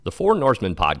The Four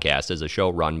Norsemen podcast is a show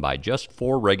run by just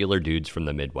four regular dudes from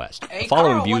the Midwest. The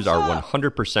following views are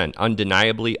 100%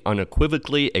 undeniably,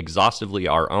 unequivocally, exhaustively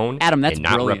our own, Adam, that's and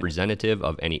not brilliant. representative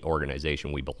of any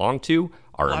organization we belong to,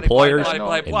 our employers,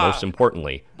 and most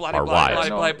importantly, our wives.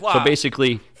 So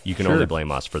basically, you can only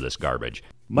blame us for this garbage.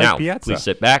 Mike Now, Piazza. please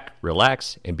sit back,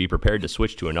 relax, and be prepared to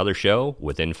switch to another show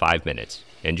within 5 minutes.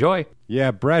 Enjoy!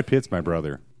 Yeah, Brad Pitt's my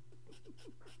brother.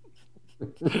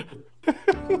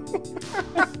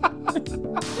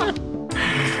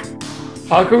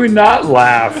 How can we not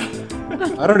laugh?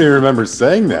 I don't even remember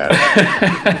saying that.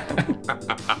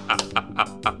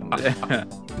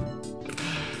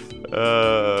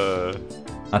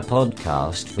 A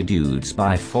podcast for dudes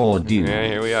by four dudes. Yeah,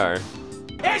 here we are.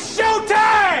 It's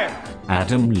showtime!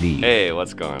 Adam Lee. Hey,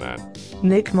 what's going on?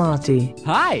 Nick Marty,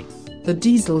 Hi. The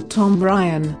Diesel Tom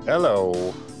Bryan,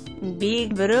 Hello.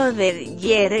 Big Brother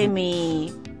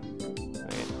Jeremy.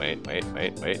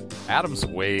 Wait. Adam's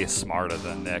way smarter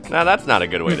than Nick. Now, that's not a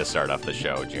good way to start off the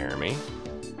show, Jeremy.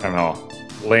 I don't know.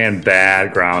 Laying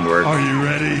bad groundwork. Are you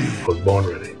ready? I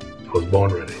was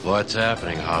born ready. What's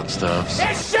happening, hot stuffs?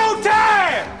 It's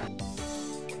showtime!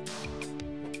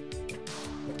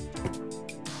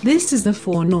 This is the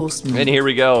Four Norsemen. And here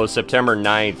we go, September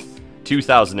 9th,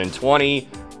 2020.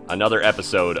 Another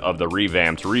episode of the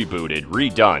revamped, rebooted,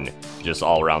 redone, just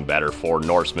all-around better Four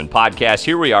Norsemen podcast.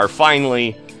 Here we are,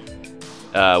 finally.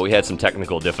 We had some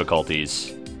technical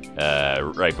difficulties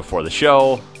right before the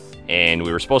show, and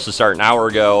we were supposed to start an hour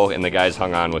ago, and the guys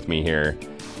hung on with me here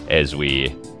as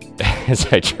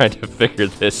I tried to figure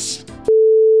this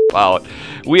out.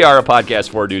 We are a podcast,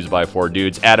 Four Dudes by Four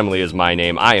Dudes. Adam Lee is my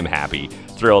name. I am happy,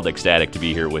 thrilled, ecstatic to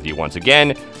be here with you once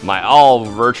again. My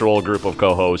all-virtual group of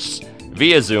co-hosts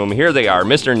via Zoom. Here they are,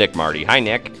 Mr. Nick Marty. Hi,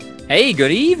 Nick. Hey,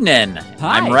 good evening.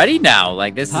 Hi. I'm ready now.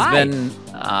 Like, this has Hi. been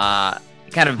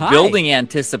kind of building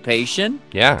anticipation.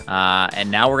 Yeah. And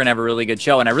now we're going to have a really good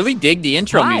show. And I really dig the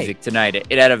intro Hi. music tonight.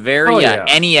 It had a very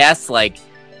NES, like,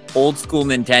 old school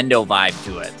Nintendo vibe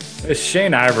to it. It's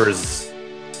Shane Ivers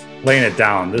laying it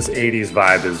down. This 80s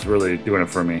vibe is really doing it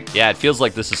for me. Yeah, it feels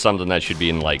like this is something that should be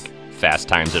in, like, Fast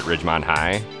Times at Ridgemont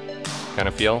High kind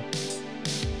of feel.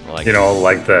 Like, You know,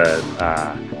 like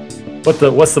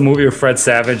what's the movie with Fred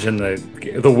Savage and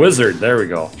the Wizard? There we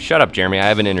go. Shut up, Jeremy. I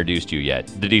haven't introduced you yet.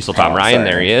 The Diesel Tom Oh, Ryan, sorry.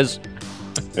 there he is.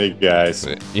 Hey, guys.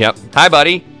 Yep. Hi,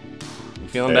 buddy. You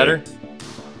feeling Hey. better?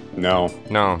 No,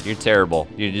 No, you're terrible.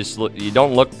 You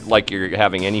don't look like you're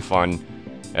having any fun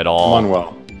at all.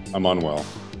 I'm unwell.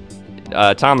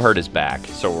 Tom hurt his back,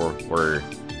 so we're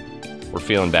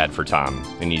feeling bad for Tom,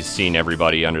 and he's seen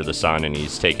everybody under the sun, and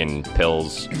he's taken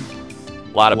pills.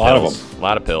 A lot of pills. them. A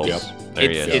lot of pills. Yep. There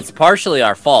he is. It's partially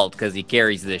our fault because he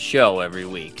carries this show every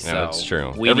week. So Yeah, that's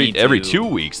true. we Every need to- 2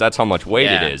 weeks, that's how much weight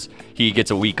Yeah. it is. He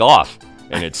gets a week off,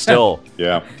 and it's still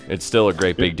Yeah. it's still a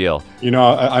great big deal. You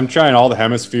know, I'm trying all the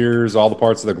hemispheres, all the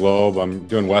parts of the globe. I'm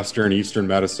doing Western, Eastern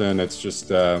medicine. It's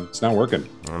just, it's not working.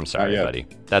 I'm sorry, yet. buddy.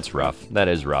 That's rough. That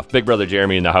is rough. Big brother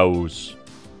Jeremy in the house.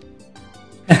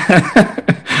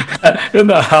 In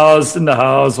the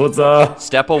house. What's up?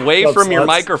 Step away What's from your up?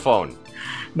 microphone.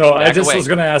 No, I Back just away. was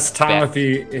going to ask Tom Back. if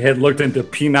he had looked into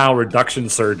penile reduction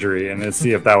surgery and to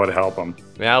see if that would help him.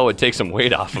 Yeah, it would take some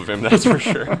weight off of him, that's for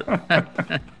sure.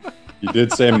 You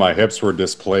did say my hips were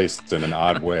displaced in an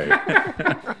odd way.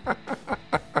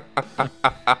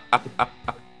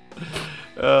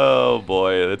 Oh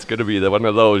boy, it's going to be one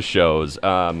of those shows.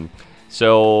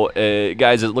 So,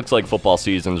 guys, it looks like football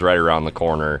season's right around the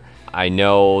corner. I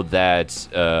know that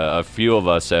a few of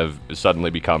us have suddenly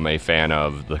become a fan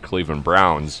of the Cleveland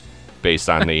Browns based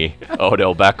on the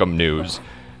Odell Beckham news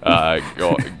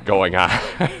going on.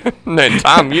 And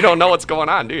Tom, you don't know what's going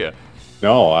on, do you?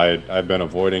 No, I've been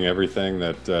avoiding everything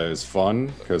that is fun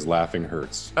because laughing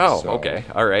hurts. Oh, So, okay.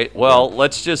 All right. Well,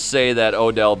 let's just say that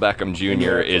Odell Beckham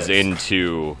Jr. is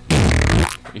into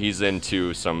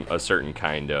a certain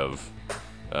kind of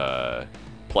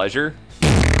pleasure.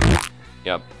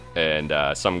 Yep. And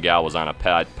some gal was on a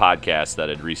podcast that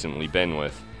had recently been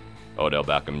with Odell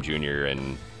Beckham Jr.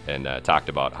 and talked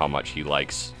about how much he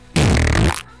likes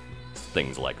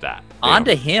things like that. On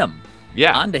to him.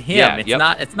 Yeah. On to him. Yeah, It's yep.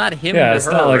 not him Yeah, to it's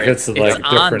her. not like it's like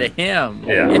on to different- him.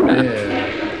 Yeah.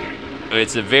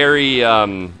 It's a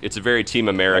very Team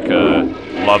America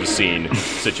love scene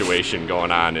situation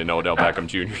going on in Odell Beckham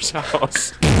Jr.'s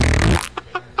house.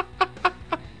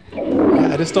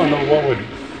 I just don't know what would.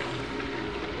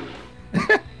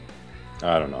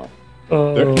 I don't know.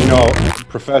 You know,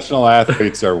 professional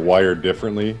athletes are wired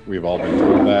differently. We've all been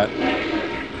told that.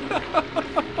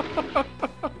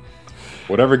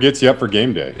 Whatever gets you up for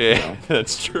game day. Yeah, You know?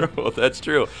 that's true. That's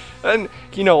true. And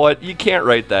you know what? You can't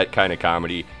write that kind of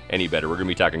comedy any better. We're going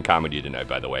to be talking comedy tonight,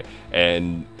 by the way.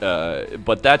 And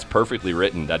but that's perfectly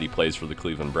written that he plays for the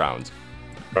Cleveland Browns.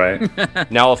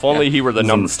 Right. Now, if only he were the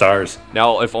number stars.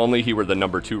 Now, if only he were the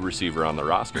number 2 receiver on the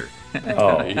roster.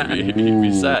 Oh, he'd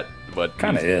be set. But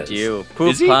kind of is. You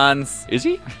poop puns. Is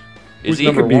he? Who's He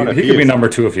number one? He could be number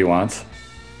 2 if he wants.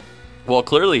 Well,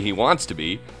 clearly he wants to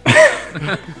be.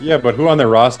 Yeah, but who on their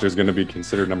roster is going to be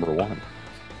considered number 1?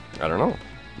 I don't know.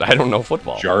 I don't know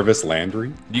football. Jarvis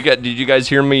Landry? Did you guys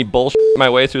hear me bullshit my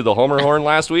way through the Homer horn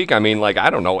last week? I mean, like, I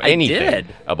don't know anything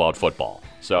about football.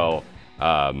 So,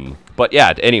 but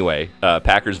yeah, anyway,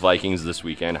 Packers-Vikings this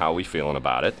weekend. How are we feeling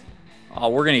about it? Oh,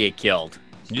 we're going to get killed.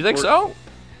 You think so?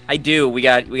 I do. We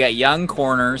got young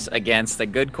corners against a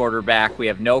good quarterback. We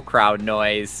have no crowd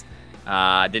noise.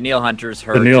 Danielle Hunter's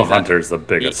hurt. Danielle Hunter's the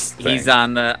biggest thing. He's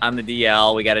on the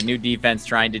DL. We got a new defense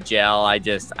trying to gel. I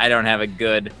don't have a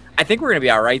good. I think we're going to be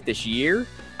all right this year.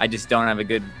 I just don't have a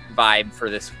good vibe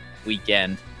for this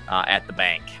weekend at the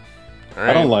bank. All right.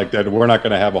 I don't like that. We're not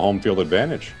going to have a home field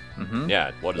advantage. Mm-hmm.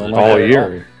 Yeah. What is it? All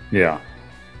year. Yeah.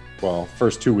 Well,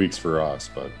 first 2 weeks for us,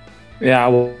 but yeah,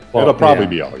 well it'll probably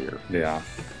be all year. Yeah.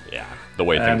 Yeah. The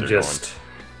way things are going.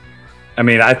 I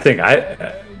mean,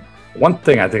 one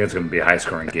thing I think it's going to be a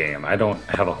high-scoring game. I don't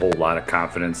have a whole lot of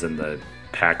confidence in the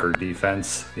Packer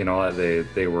defense. You know,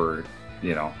 they were,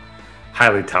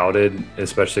 highly touted,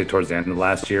 especially towards the end of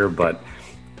last year, but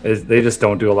they just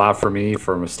don't do a lot for me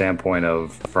from a standpoint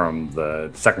of from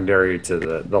the secondary to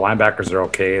the linebackers are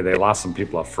okay. They lost some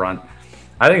people up front.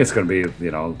 I think it's going to be,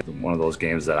 one of those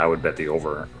games that I would bet the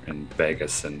over in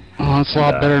Vegas. And it's a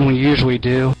lot better than we usually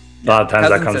do. A lot of times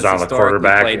that comes down to the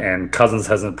quarterback, and Cousins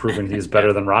hasn't proven he's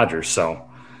better than Rodgers. So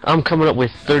I'm coming up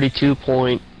with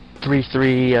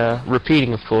 32.33,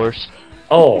 repeating, of course.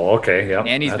 Oh, okay, yeah.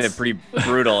 And he's been pretty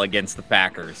brutal against the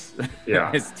Packers.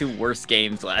 Yeah. His 2 worst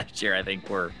games last year, I think,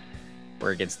 were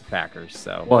against the Packers.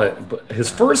 So, but his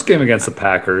first game against the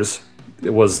Packers,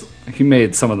 he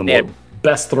made some of the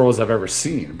best throws I've ever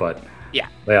seen. But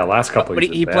last couple. But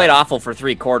he played awful for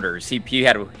 3 quarters. He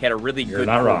had a really good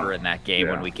quarter in that game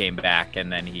when we came back, and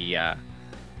then he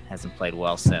hasn't played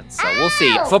well since. So we'll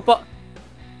see. Football.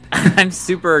 I'm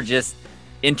super just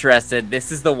interested.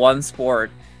 This is the one sport.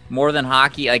 More than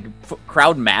hockey,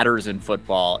 crowd matters in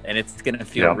football, and it's going to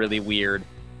feel really weird.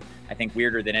 I think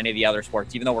weirder than any of the other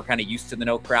sports, even though we're kind of used to the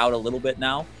no crowd a little bit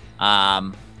now.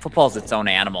 Football's its own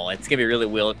animal. It's going to be really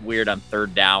weird on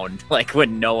third down,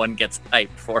 when no one gets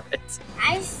hyped for it.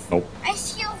 I feel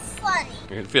funny.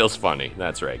 It feels funny.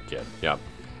 That's right, kid. Yep.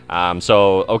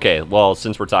 Okay. Well,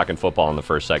 since we're talking football in the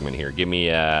first segment here, give me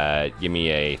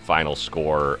a final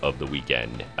score of the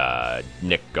weekend.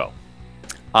 Nick, go.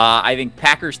 I think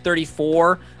Packers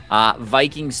 34,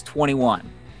 Vikings 21.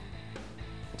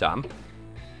 Tom?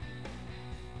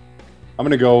 I'm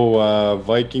going to go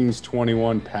Vikings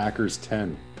 21, Packers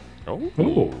 10.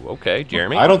 Oh, okay.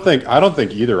 Jeremy? I don't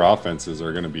think either offenses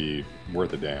are going to be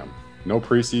worth a damn. No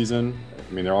preseason. I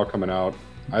mean, they're all coming out.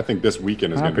 I think this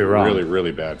weekend is going to be really,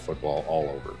 really bad football all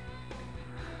over.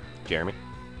 Jeremy?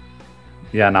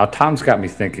 Yeah, now Tom's got me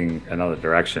thinking another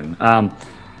direction. I'm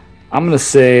going to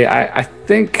say I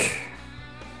think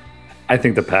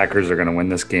the Packers are going to win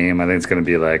this game. I think it's going to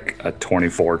be like a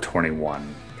 24-21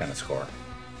 kind of score.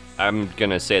 I'm going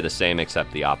to say the same,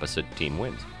 except the opposite team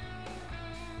wins.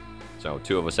 So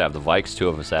 2 of us have the Vikes, 2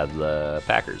 of us have the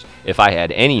Packers. If I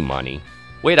had any money...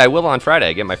 Wait, I will on Friday.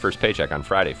 I get my first paycheck on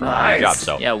Friday for my job.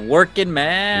 So yeah, working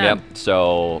man. Yep.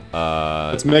 So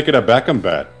let's make it a Beckham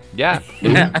bet. Yeah.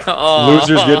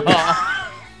 Losers get...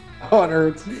 Oh, it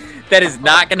hurts. That is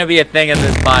not going to be a thing in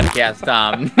this podcast,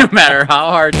 Tom, no matter how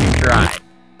hard you try.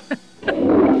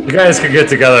 You guys can get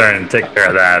together and take care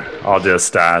of that. I'll just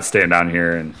stand down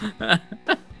here and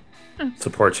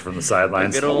support you from the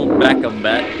sidelines. Good old Beckham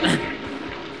bet.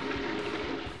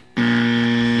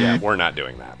 Yeah, we're not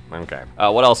doing that. Okay.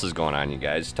 What else is going on, you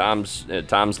guys? Tom's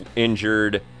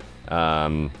injured.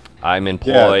 I'm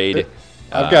employed. Yeah,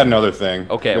 I've got another thing.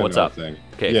 Okay, what's up?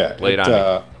 Okay, lay it on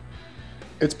me.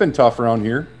 It's been tough around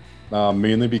here,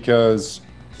 mainly because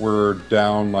we're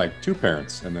down 2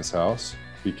 parents in this house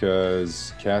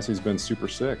because Cassie's been super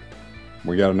sick.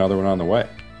 We got another one on the way.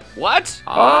 What?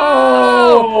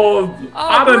 Oh,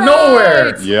 out of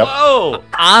nowhere. Yep. Whoa.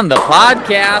 On the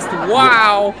podcast.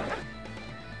 Wow.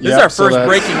 This is our first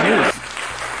breaking news.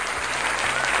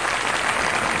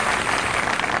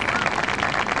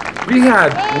 We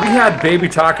had baby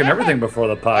talk and everything before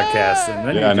the podcast, and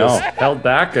then you just held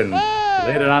back and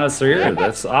laid it on us here.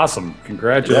 That's awesome.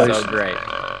 Congratulations. So great.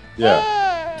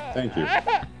 Yeah. Thank you.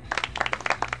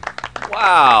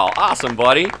 Wow. Awesome,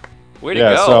 buddy. Way to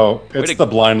go. So it's the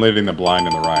blind leading the blind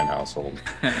in the Ryan household.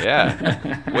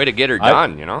 Yeah. Way to get her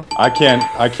done, you know? I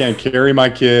can't carry my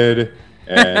kid,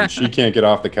 and she can't get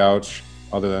off the couch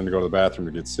other than to go to the bathroom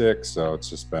to get sick. So it's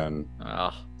just been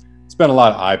it's been a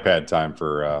lot of iPad time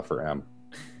for Em.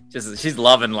 She's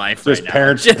loving life just right now.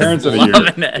 Parents of the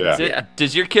year. Yeah.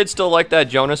 Does your kid still like that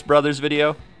Jonas Brothers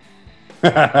video?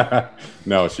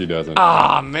 No, she doesn't.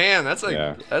 Ah, man, that's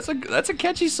a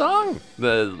catchy song.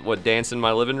 The Dance in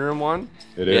My Living Room one?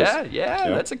 It is. Yeah, Yep.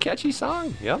 That's a catchy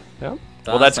song. Yep. Well,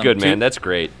 awesome. that's good, man. That's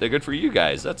great. They're good for you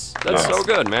guys. That's so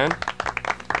good, man.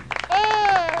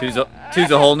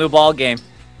 Two's a whole new ball game.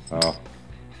 Oh.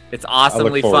 It's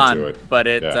awesomely fun, to it. but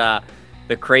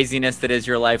the craziness that is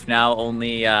your life now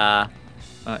only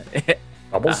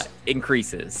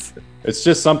increases. It's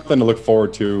just something to look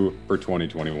forward to for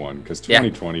 2021 because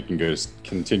 2020 can just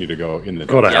continue to go in the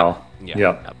go to hell.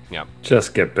 Yep.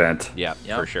 Just get bent. Yep.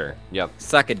 For sure. Yep.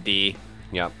 Suck a D.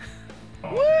 Yep.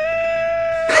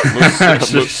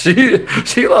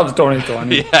 she loves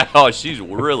 2020. Yeah. Oh, she's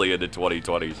really into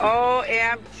 2020.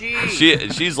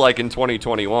 OMG. She's like in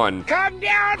 2021. Come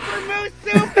down for moose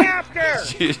soup after.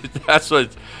 That's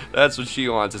what she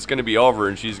wants. It's gonna be over,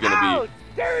 and she's gonna be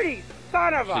dirty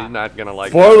son of a. She's not gonna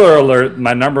like. Spoiler alert!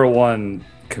 My number one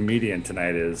comedian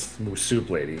tonight is Moose Soup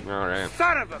Lady. All right.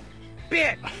 Son of a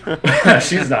bitch.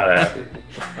 She's not happy.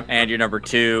 And you're number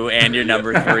 2, and you're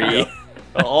number 3.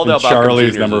 All about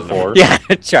Charlie's number 4. Yeah,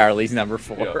 Charlie's number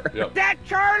 4. Yep. That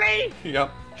Charlie? Yep.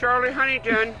 Charlie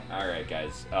Huntington. All right,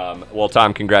 guys. Well,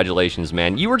 Tom, congratulations,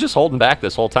 man. You were just holding back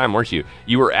this whole time, weren't you?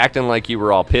 You were acting like you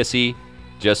were all pissy,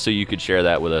 just so you could share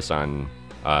that with us on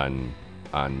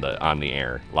the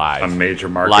air live. A major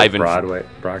market live Broadway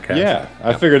broadcast. Yeah,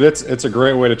 I figured it's a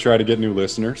great way to try to get new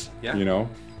listeners. Yeah. You know,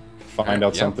 find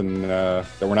out something that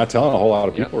we're not telling a whole lot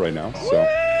of people right now. So.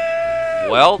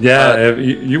 Well, if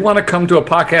you want to come to a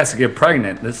podcast to get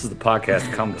pregnant, this is the podcast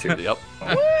to come to. Yep.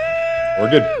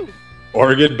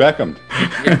 Or get Beckham'd.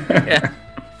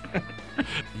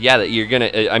 Yeah, that you're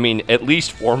gonna. I mean, at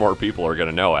least 4 more people are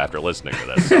gonna know after listening to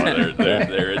this. So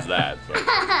there is that.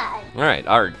 All right,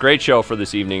 great show for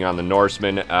this evening on the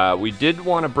Norseman. We did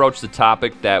want to broach the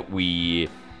topic that we've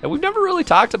never really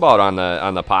talked about on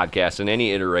the podcast in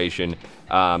any iteration.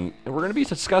 And we're going to be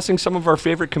discussing some of our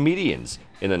favorite comedians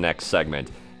in the next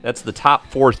segment. That's the Top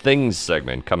 4 Things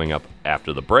segment coming up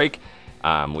after the break.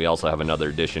 We also have another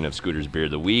edition of Scooter's Beer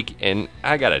of the Week, and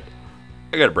I gotta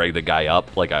break the guy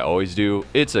up like I always do.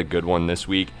 It's a good one this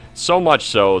week, so much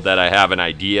so that I have an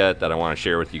idea that I want to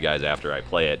share with you guys after I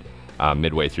play it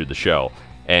midway through the show.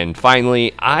 And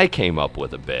finally, I came up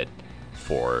with a bit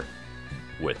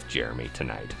with Jeremy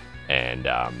tonight, and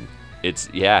I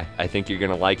think you're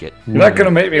gonna like it. You're not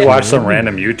gonna make me watch some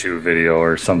random YouTube video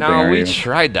or something. No, we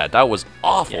tried that. That was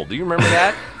awful. Yeah. Do you remember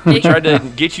that? We tried to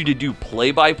get you to do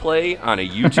play-by-play on a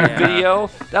YouTube video.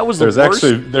 That was the worst.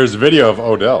 There's video of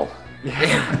Odell.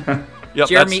 Yep,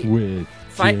 Jeremy,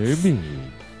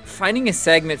 finding a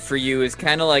segment for you is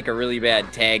kind of like a really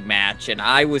bad tag match, and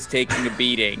I was taking a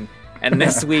beating. And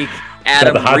this week,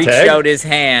 Adam reached out his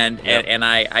hand, and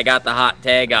I got the hot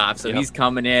tag off. So he's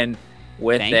coming in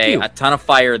with a ton of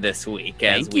fire this week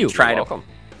as we try to,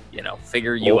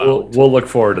 figure you out. We'll look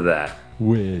forward to that.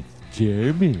 With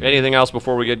Jeremy. Anything else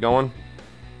before we get going?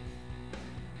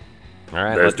 All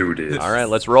right, let's do this. All right,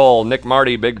 let's roll. Nick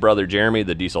Marty, Big Brother Jeremy,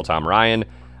 the Diesel Tom Ryan.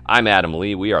 I'm Adam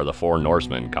Lee. We are the 4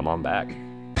 Norsemen. Come on back.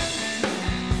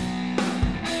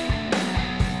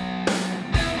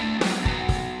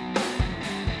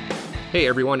 Hey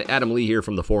everyone, Adam Lee here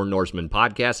from the 4 Norsemen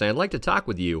podcast, and I'd like to talk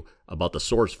with you about the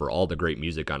source for all the great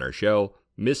music on our show,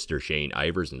 Mr. Shane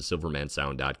Ivers and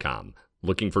SilvermanSound.com.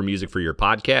 Looking for music for your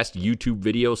podcast, YouTube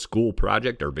video, school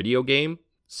project, or video game?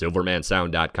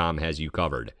 SilvermanSound.com has you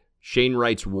covered. Shane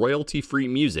writes royalty-free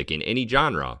music in any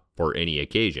genre for any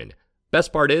occasion.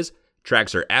 Best part is,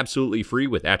 tracks are absolutely free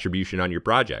with attribution on your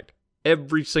project.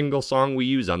 Every single song we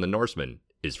use on the Norseman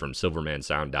is from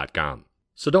SilvermanSound.com.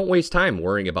 So don't waste time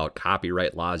worrying about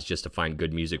copyright laws just to find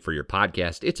good music for your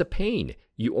podcast. It's a pain.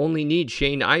 You only need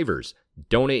Shane Ivers.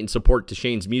 Donate and support to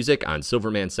Shane's music on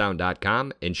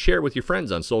SilvermanSound.com and share with your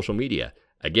friends on social media.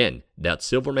 Again, that's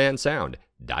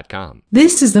SilvermanSound.com.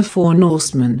 This is the 4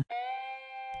 Norsemen.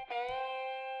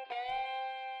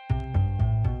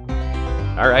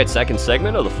 All right, second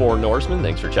segment of the 4 Norsemen.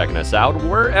 Thanks for checking us out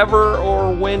wherever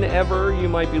or whenever you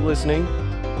might be listening.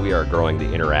 We are growing the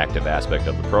interactive aspect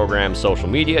of the program. Social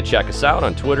media, check us out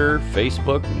on Twitter,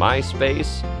 Facebook,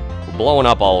 MySpace. We're blowing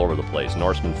up all over the place.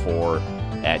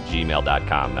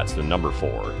 Norseman4@gmail.com. That's the number 4,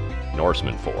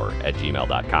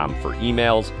 Norseman4@gmail.com for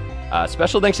emails.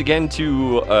 Special thanks again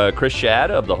to Chris Schad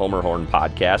of the Homer Horn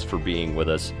podcast for being with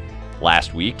us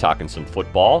last week, talking some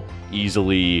football.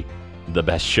 Easily the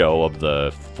best show of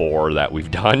the 4 that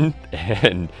we've done,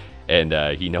 and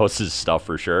he knows his stuff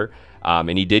for sure.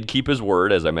 And he did keep his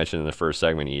word, as I mentioned in the first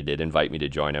segment. He did invite me to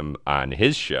join him on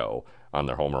his show on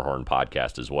the Homer Horn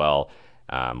podcast as well,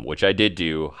 which I did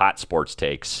do hot sports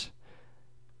takes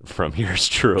from yours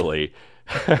truly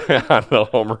on the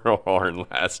Homer Horn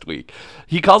last week.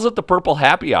 He calls it the Purple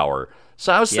Happy Hour.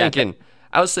 So I was thinking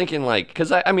like,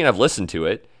 because I mean, I've listened to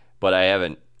it, but I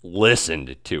haven't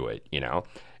listened to it, you know?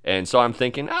 And so I'm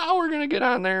thinking, we're going to get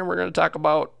on there and we're going to talk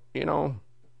about, you know,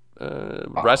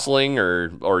 wrestling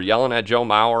or yelling at Joe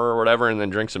Mauer or whatever, and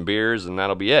then drink some beers, and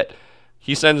that'll be it.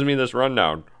 He sends me this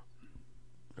rundown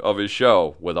of his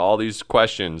show with all these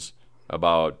questions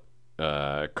about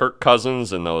Kirk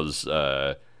Cousins and those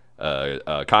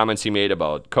comments he made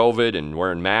about COVID and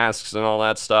wearing masks and all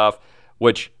that stuff,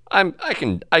 which I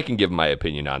can give my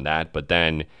opinion on that, but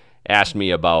then asked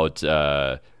me about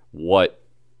what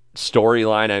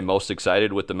storyline I'm most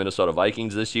excited with the Minnesota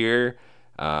Vikings this year.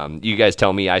 You guys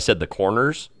tell me. I said the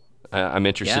corners. I'm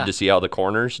interested to see how the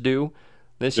corners do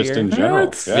this year. Just in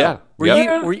general. Yeah.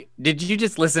 Did you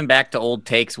just listen back to old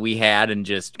takes we had and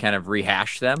just kind of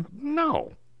rehash them?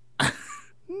 No.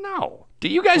 No. Do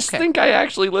you guys think I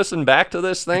actually listen back to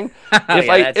this thing?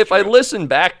 If I listen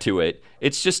back to it,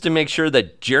 it's just to make sure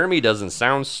that Jeremy doesn't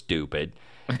sound stupid,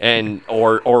 and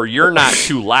or you're not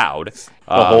too loud.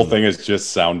 The whole thing is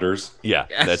just sounders. Yeah,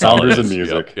 that's sounders all it is. And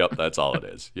music. Yep, that's all it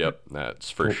is. Yep, that's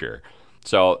for sure.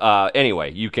 So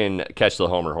anyway, you can catch the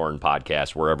Homer Horn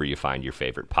podcast wherever you find your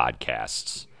favorite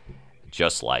podcasts,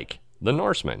 just like the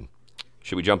Norseman.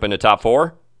 Should we jump into top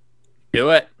 4?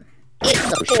 Do it.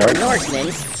 It's the 4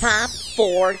 Norsemen's top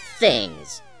 4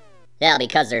 things. Yeah,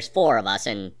 because there's 4 of us,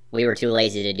 and we were too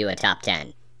lazy to do a top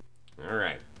 10. All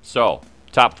right. So,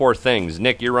 top 4 things.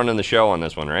 Nick, you're running the show on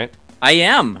this one, right? I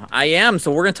am.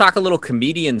 So we're going to talk a little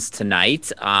comedians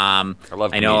tonight. I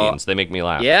love comedians. They make me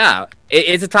laugh. Yeah.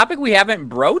 It's a topic we haven't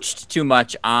broached too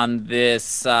much on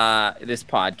this this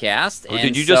podcast. Well,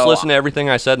 did you just listen to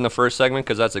everything I said in the first segment?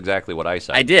 Because that's exactly what I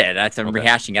said. I did. I'm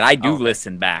rehashing it. I do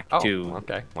listen back to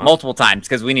multiple times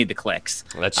because we need the clicks.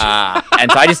 That's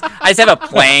and so I just have it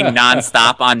playing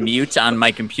nonstop on mute on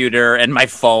my computer and my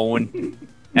phone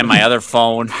and my other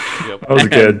phone. Yep. That was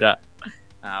good.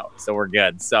 So we're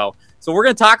good. So we're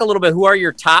going to talk a little bit. Who are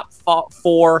your top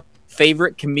 4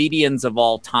 favorite comedians of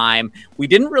all time? We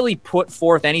didn't really put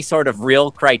forth any sort of real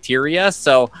criteria,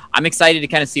 so I'm excited to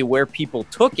kind of see where people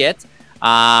took it.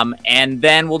 And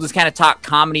then we'll just kind of talk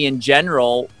comedy in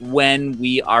general when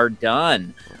we are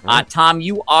done. Tom,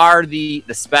 you are the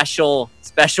special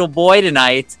boy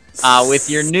tonight with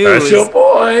your news. Special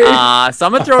boy. So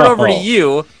I'm going to throw it over to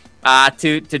you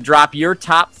to drop your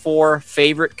top 4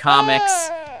 favorite comics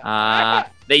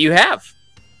that you have.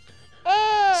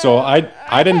 So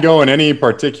I didn't go in any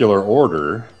particular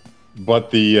order, but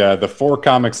the 4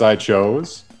 comics I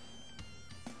chose,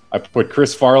 I put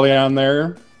Chris Farley on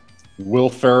there, Will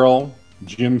Ferrell,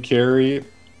 Jim Carrey,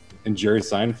 and Jerry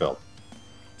Seinfeld.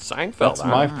 That's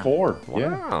my 4. Wow.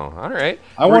 Yeah. All right.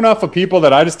 I went off of people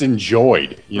that I just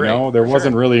enjoyed. You know, there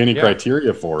wasn't really any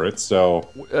criteria for it. So,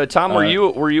 Tom, were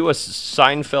you a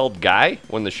Seinfeld guy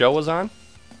when the show was on?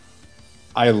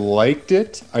 I liked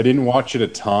it. I didn't watch it a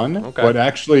ton, but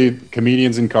actually,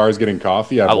 Comedians in Cars Getting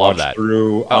Coffee, I've watched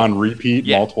through on repeat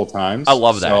multiple times. I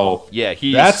love that. So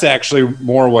that's actually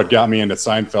more what got me into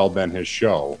Seinfeld than his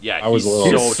show. Yeah, I was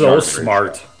he's so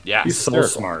smart. Yeah, he's so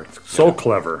smart, so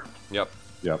clever.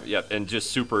 Yep, and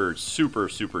just super, super,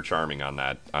 super charming on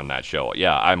that show.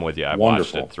 Yeah, I'm with you. I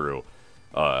Wonderful. watched it through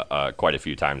quite a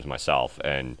few times myself,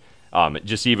 and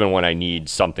just even when I need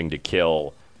something to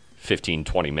kill 15,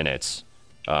 20 minutes.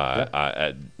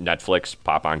 At Netflix,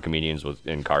 pop on Comedians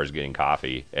in Cars Getting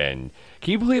Coffee, and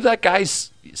can you believe that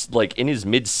guy's like in his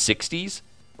mid 60s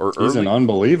or he's early? in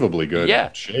unbelievably good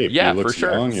shape. Yeah, he looks for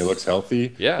sure. young. He looks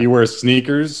healthy. Yeah, he wears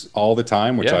sneakers all the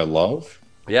time, which I love.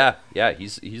 Yeah,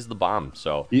 he's the bomb.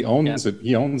 So he owns it.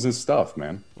 He owns his stuff,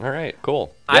 man. All right,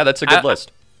 cool. Yeah, that's a good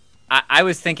list. I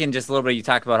was thinking just a little bit. You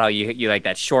talked about how you like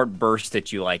that short burst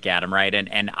that you like, Adam, right?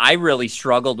 And I really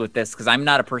struggled with this because I'm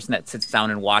not a person that sits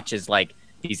down and watches like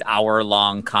these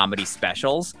hour-long comedy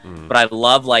specials, but I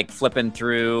love like flipping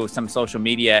through some social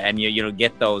media and you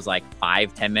get those like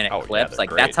 5-10 minute clips. Like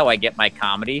great. That's how I get my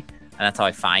comedy, and that's how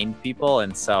I find people.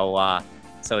 And so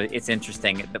it's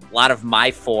interesting. A lot of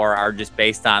my 4 are just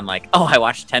based on like, I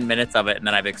watched 10 minutes of it and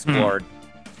then I've explored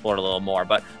a little more.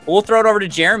 But we'll throw it over to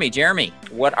Jeremy. Jeremy,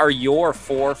 what are your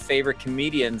 4 favorite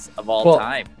comedians of all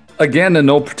time? again, in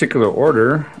no particular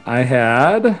order, I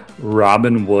had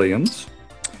Robin Williams,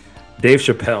 Dave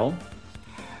Chappelle,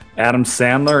 Adam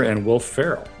Sandler, and Will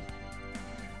Ferrell.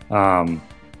 All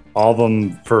of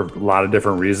them for a lot of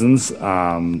different reasons.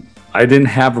 I didn't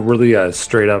have really a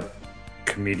straight up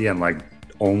comedian, like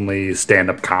only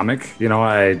stand-up comic. A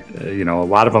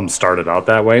lot of them started out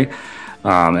that way.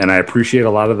 And I appreciate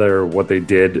a lot of what they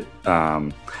did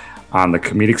on the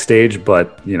comedic stage,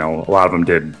 but a lot of them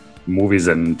did movies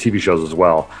and TV shows as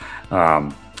well.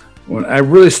 When I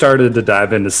really started to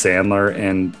dive into Sandler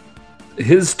and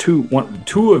his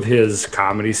two of his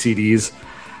comedy CDs,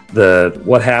 the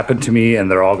What Happened to Me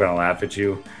and They're All Gonna Laugh at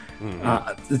You.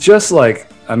 Just like,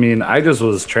 I just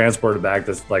was transported back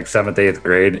to like 7th, 8th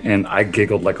grade, and I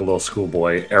giggled like a little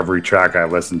schoolboy every track I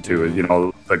listened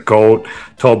to. The Goat,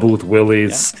 Toll Booth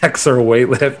Willie's, Sex or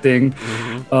Weightlifting.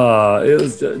 It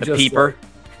was just the Peeper. Like,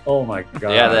 oh my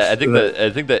god! Yeah, I think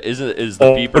that is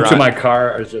the Peeper. To my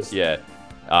car is just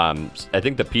I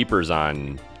think the Peeper's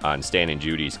on Stan and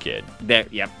Judy's Kid.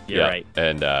 You're right.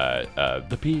 And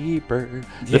the Peeper.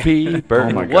 Oh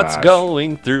my what's gosh.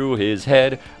 going through his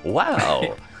head?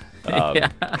 Wow. I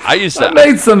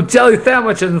made some jelly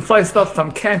sandwich and sliced up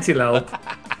some cantaloupe.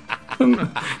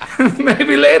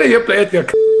 Maybe later you play with your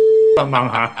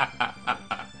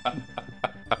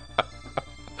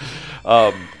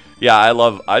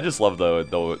I just love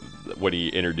the when he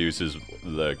introduces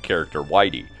the character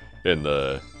Whitey in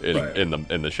the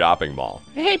shopping mall.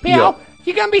 Hey, pal,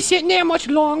 you gonna be sitting there much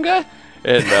longer?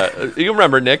 And you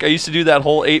remember, Nick, I used to do that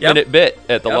whole 8-minute bit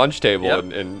at the lunch table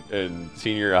in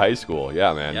senior year of high school.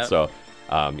 Yeah, man. Yep. So,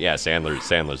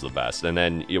 Sandler's the best. And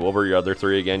then what were your other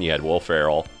three again? You had Will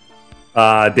Ferrell,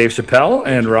 Dave Chappelle,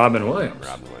 and Robin Williams.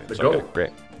 The Okay, GOAT.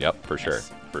 great. Yep, for sure.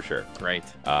 Great. Great.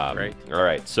 All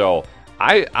right. So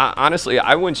I honestly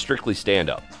went strictly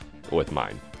stand up with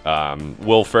mine.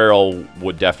 Will Ferrell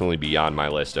would definitely be on my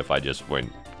list if I just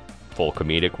went full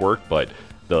comedic work, but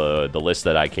the list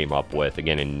that I came up with,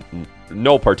 again in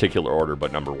no particular order,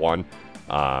 but number one,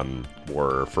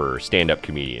 were for stand-up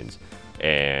comedians,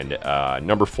 and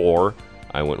number 4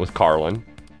 I went with Carlin.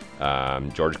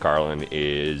 George Carlin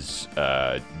is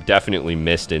definitely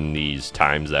missed in these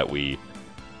times that we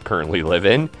currently live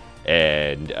in,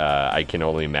 and I can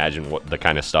only imagine what the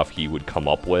kind of stuff he would come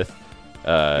up with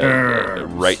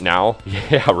right now.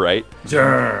 Yeah, right.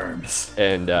 Germs.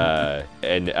 And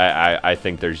I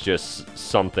think there's just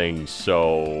something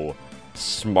so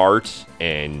smart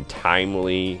and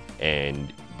timely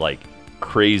and like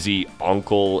crazy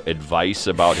uncle advice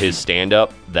about his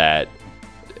stand-up but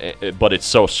it's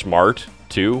so smart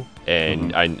too.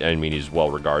 And I mean, he's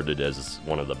well regarded as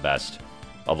one of the best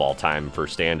of all time for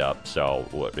stand-up. So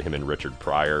him and Richard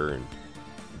Pryor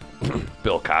and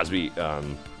Bill Cosby,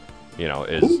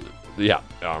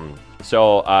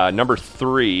 So number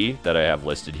 3 that I have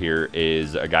listed here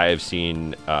is a guy I've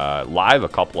seen live a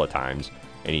couple of times,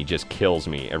 and he just kills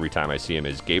me every time I see him,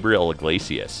 is Gabriel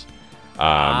Iglesias.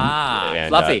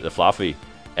 Fluffy. The Fluffy.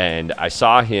 And I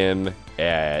saw him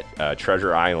at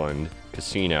Treasure Island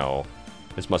Casino.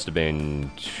 This must have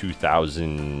been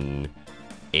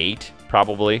 2008,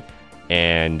 probably.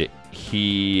 And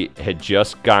he had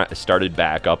just started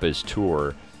back up his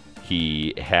tour.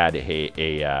 He had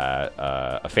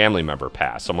a family member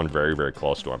pass, someone very, very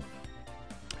close to him.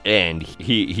 And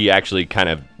he actually kind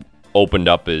of opened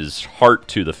up his heart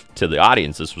to the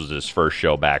audience. This was his first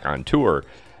show back on tour,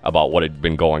 about what had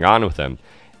been going on with him,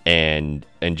 and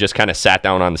just kind of sat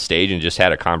down on the stage and just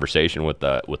had a conversation with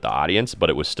the audience. But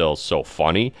it was still so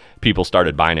funny. People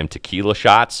started buying him tequila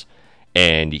shots,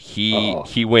 and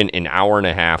he went an hour and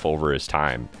a half over his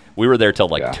time. We were there till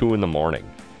 2 in the morning.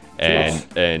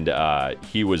 And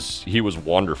he was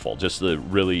wonderful, just a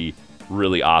really,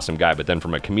 really awesome guy. But then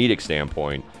from a comedic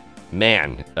standpoint,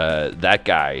 man, that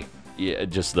guy,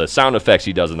 just the sound effects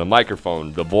he does in the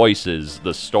microphone, the voices,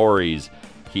 the stories,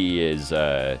 he is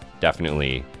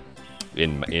definitely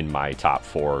in my top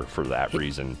 4 for that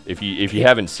reason. If you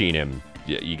haven't seen him,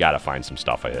 you got to find some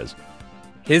stuff of his.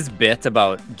 His bit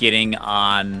about getting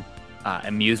on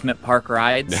amusement park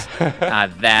rides,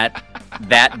 that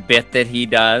bit that he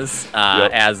does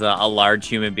as a large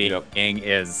human being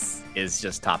is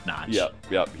just top notch.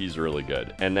 Yep, he's really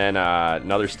good. And then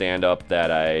another stand-up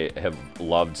that I have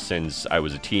loved since I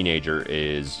was a teenager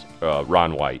is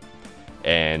Ron White.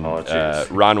 And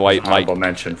Ron White might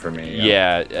mention for me.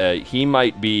 He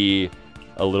might be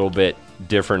a little bit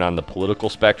different on the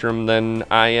political spectrum than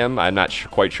I am. I'm not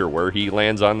quite sure where he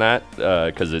lands on that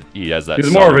because he has that.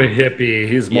 He's more of a hippie.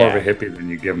 He's more of a hippie than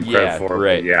you give him credit for.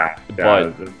 Right.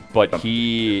 But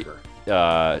he, sure.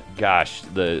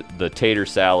 the tater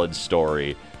salad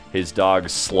story. his dog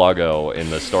Sluggo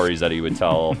and the stories that he would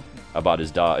tell about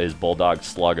his bulldog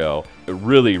Sluggo. A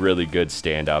really, really good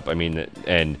stand-up. I mean,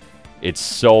 and it's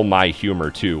so my humor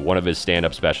too. One of his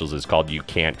stand-up specials is called "You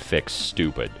Can't Fix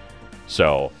Stupid,"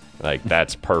 so like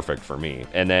that's perfect for me.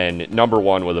 And then number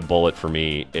one with a bullet for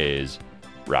me is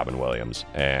Robin Williams,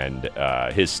 and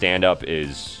his stand-up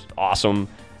is awesome.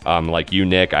 Like you,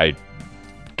 Nick, I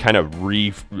kind of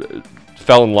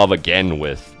fell in love again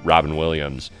with Robin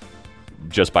Williams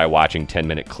just by watching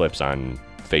 10-minute clips on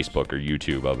Facebook or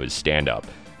YouTube of his stand-up.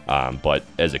 But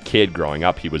as a kid growing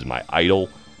up, he was my idol.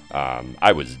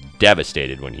 I was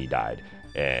devastated when he died,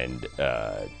 and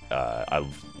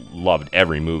I've loved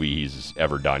every movie he's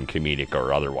ever done, comedic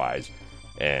or otherwise.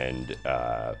 And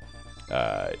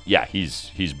yeah,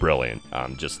 he's brilliant.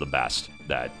 Just the best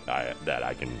that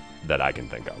I can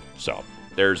think of. So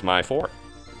there's my 4.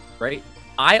 Right.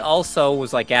 I also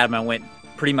was like Adam. I went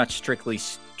pretty much strictly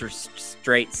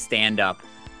straight stand-up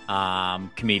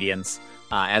comedians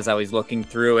as I was looking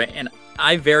through it, and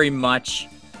I very much,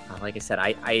 like I said,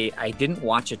 I didn't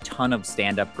watch a ton of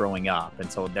stand-up growing up,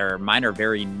 and so mine are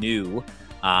very new,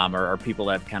 or people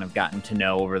that I've kind of gotten to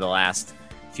know over the last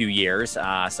few years.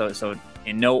 So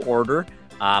in no order,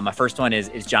 my first one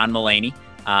is John Mulaney.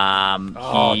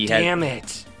 Damn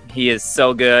it! He is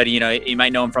so good. You know, you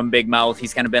might know him from Big Mouth.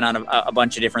 He's kind of been on a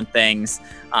bunch of different things.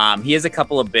 He has a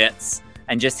couple of bits,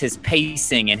 and just his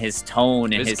pacing and his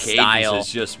tone and his style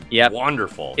is just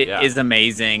wonderful. It is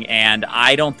amazing. And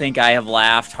I don't think I have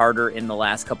laughed harder in the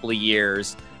last couple of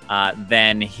years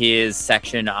than his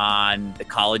section on the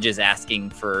colleges asking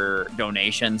for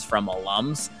donations from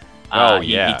alums.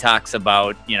 He talks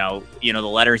about, you know, the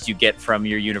letters you get from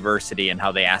your university and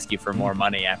how they ask you for more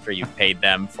money after you've paid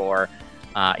them for,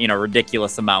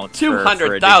 ridiculous amounts.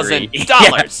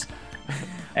 $200,000.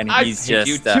 And he's just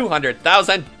you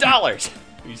 $200,000.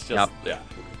 He's just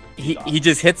he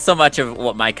just hits so much of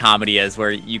what my comedy is,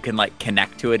 where you can like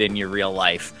connect to it in your real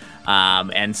life.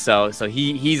 And so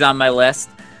he's on my list.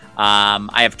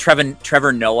 I have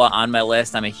Trevor Noah on my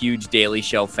list. I'm a huge Daily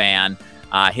Show fan.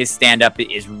 His stand-up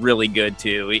is really good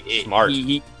too. Smart.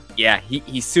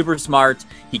 He's super smart.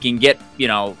 He can get,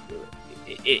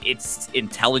 it's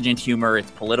intelligent humor,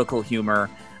 it's political humor.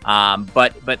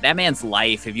 But that man's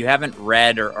life, if you haven't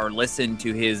read or listened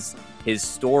to his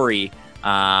story,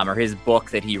 or his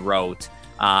book that he wrote,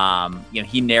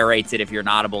 he narrates it if you're an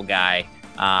Audible guy.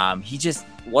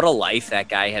 What a life that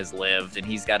guy has lived. And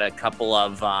he's got a couple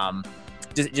of,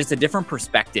 just a different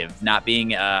perspective, not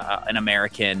being an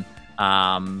American,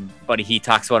 but he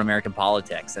talks about American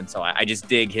politics. And so I just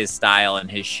dig his style and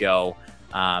his show,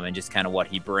 and just kind of what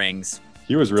he brings.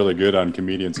 He was really good on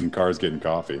Comedians in Cars Getting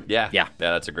Coffee. Yeah,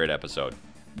 that's a great episode.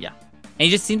 Yeah, and he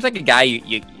just seems like a guy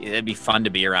it'd be fun to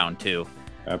be around too.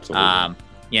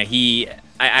 Absolutely.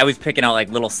 I was picking out like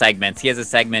little segments. He has a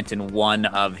segment in one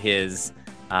of his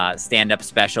stand-up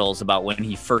specials about when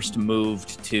he first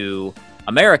moved to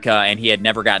America and he had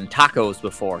never gotten tacos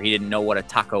before. He didn't know what a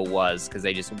taco was because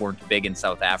they just weren't big in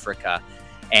South Africa.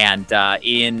 And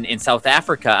in South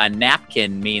Africa, a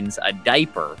napkin means a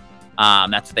diaper.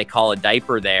 That's what they call a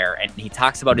diaper there. And he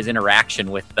talks about his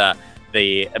interaction with the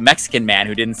Mexican man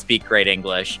who didn't speak great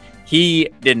English. He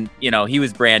didn't, he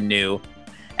was brand new,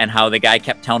 and how the guy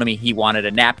kept telling me he wanted a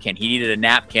napkin. He needed a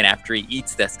napkin after he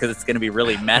eats this because it's going to be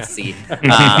really messy.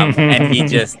 And he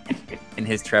just, in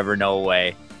his Trevor Noah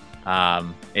way,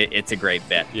 it's a great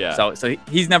bit. Yeah. So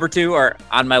he's number 2 or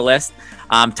on my list.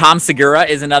 Tom Segura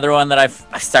is another one that I've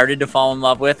started to fall in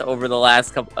love with over the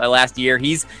last year.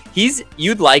 He's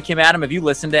you'd like him, Adam, if you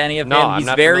listen to any of him. I'm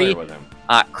not very familiar with him.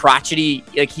 Crotchety.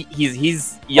 Like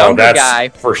he's younger guy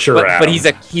for sure. But he's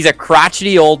a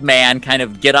crotchety old man, kind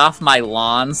of get off my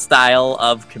lawn style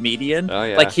of comedian. Oh,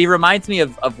 yeah. Like he reminds me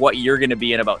of what you're going to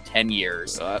be in about 10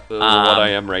 years. What I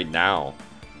am right now.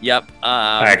 Yep.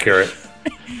 Accurate.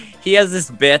 He has this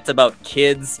bit about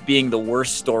kids being the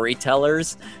worst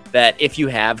storytellers, that if you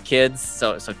have kids,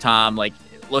 so Tom, like,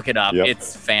 look it up. Yep.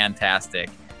 It's fantastic.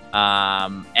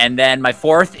 And then my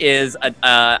 4th is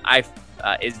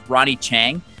is Ronnie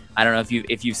Chang. I don't know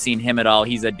if you've seen him at all.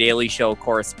 He's a Daily Show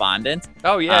correspondent.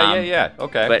 Oh yeah.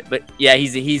 Okay. But yeah,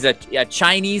 he's a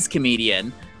Chinese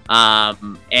comedian.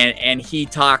 And he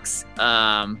talks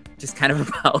just kind of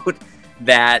about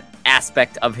that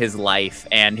aspect of his life,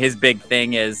 and his big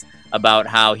thing is about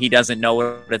how he doesn't know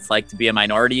what it's like to be a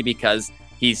minority because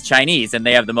he's Chinese and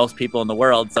they have the most people in the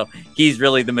world, so he's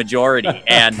really the majority,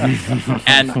 and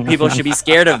people should be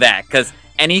scared of that because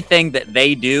anything that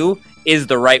they do is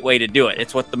the right way to do it.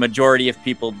 It's what the majority of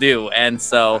people do, and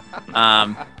so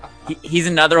he's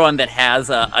another one that has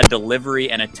a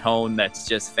delivery and a tone that's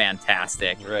just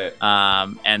fantastic. Right.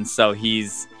 And so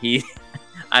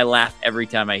I laugh every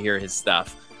time I hear his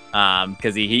stuff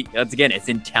because he once again, it's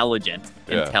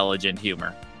intelligent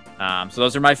humor. So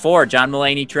those are my 4: John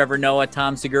Mulaney, Trevor Noah,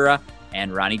 Tom Segura,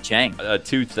 and Ronnie Chang.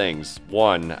 2 things.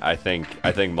 One, I think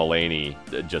Mulaney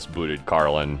just booted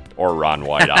Carlin or Ron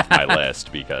White off my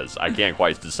list because I can't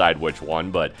quite decide which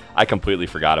one, but I completely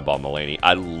forgot about Mulaney.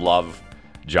 I love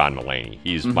John Mulaney.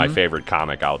 He's my favorite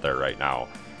comic out there right now.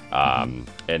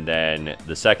 And then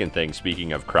the second thing,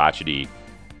 speaking of crotchety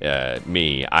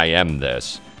me, I am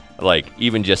this. Like,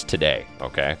 even just today,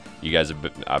 okay? You guys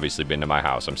have obviously been to my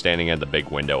house. I'm standing at the big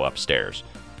window upstairs,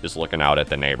 just looking out at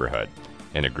the neighborhood.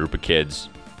 And a group of kids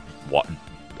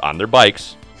on their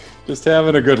bikes, just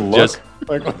having a good look.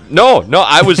 No,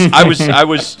 I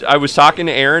was talking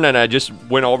to Aaron, and I just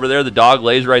went over there. The dog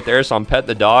lays right there, so I'm petting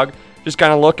the dog, just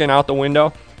kind of looking out the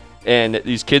window. And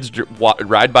these kids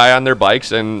ride by on their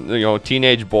bikes, and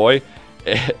teenage boy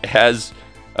has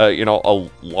a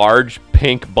large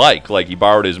pink bike, like he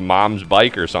borrowed his mom's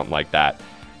bike or something like that.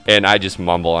 And I just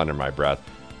mumble under my breath,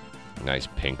 "Nice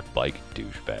pink bike,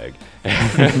 douchebag."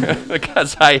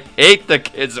 Because I hate the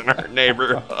kids in our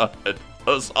neighborhood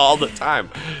all the time.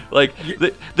 Like,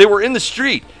 they were in the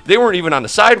street. They weren't even on the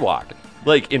sidewalk,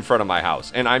 like in front of my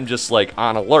house. And I'm just like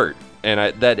on alert.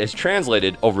 And that is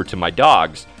translated over to my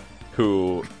dogs,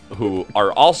 who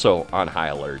are also on high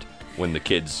alert when the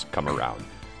kids come around.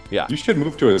 Yeah. You should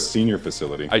move to a senior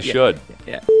facility. I should.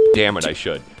 Yeah. Damn it, I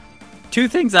should. 2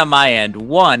 things on my end.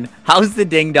 1, how's the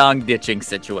ding dong ditching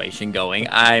situation going?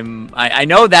 I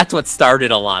know that's what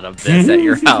started a lot of this at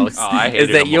your house. I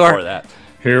hated them before that.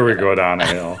 Here we go down a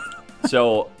hill.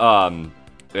 So,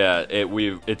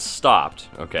 it stopped,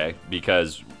 okay,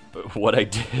 because what I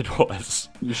did was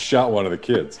you shot one of the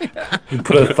kids. You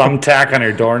put a thumbtack on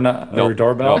your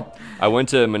doorbell. No. I went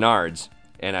to Menards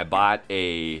and I bought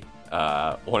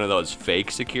one of those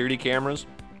fake security cameras.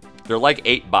 They're like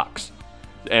 $8.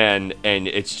 And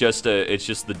it's just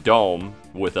the dome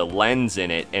with a lens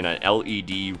in it and an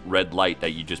LED red light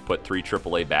that you just put 3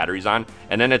 AAA batteries on,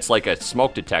 and then it's like a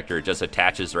smoke detector. It just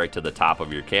attaches right to the top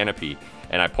of your canopy,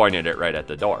 and I pointed it right at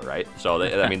the door, right? So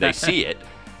they see it,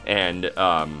 and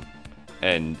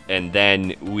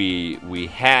then we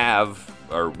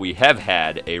have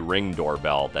had a Ring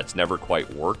doorbell that's never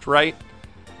quite worked right.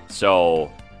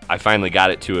 So I finally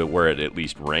got it to it where it at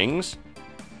least rings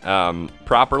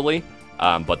properly.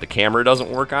 But the camera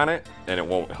doesn't work on it, and it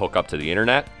won't hook up to the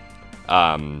internet.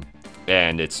 And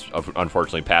it's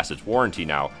unfortunately past its warranty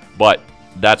now. But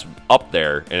that's up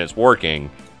there, and it's working.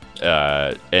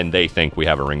 And they think we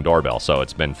have a Ring doorbell, so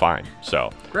it's been fine. So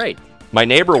great. My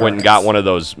neighbor went and got one of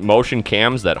those motion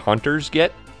cams that hunters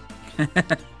get,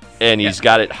 and he's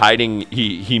got it hiding.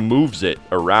 He moves it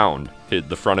around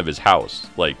the front of his house.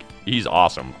 Like, he's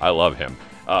awesome. I love him.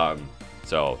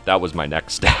 So that was my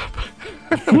next step.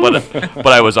 but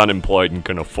I was unemployed and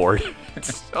couldn't afford it.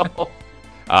 So,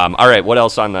 all right. What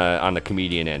else on the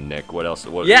comedian end, Nick? What else?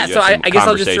 So I guess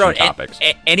I'll just throw out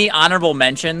any honorable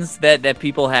mentions that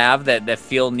people have that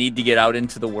feel need to get out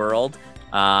into the world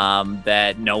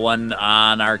that no one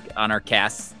on our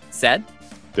cast said.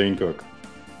 Dane Cook.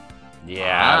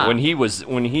 Yeah, when he was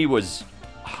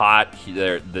hot,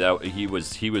 he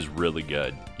was really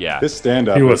good. Yeah, his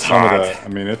stand-up. He was hot.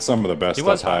 It's some of the best he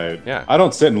was stuff. Yeah. I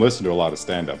don't sit and listen to a lot of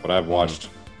stand-up, but I've watched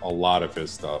a lot of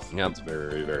his stuff. Yep. It's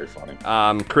very, very funny.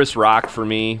 Chris Rock for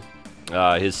me,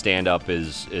 his stand-up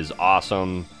is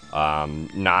awesome.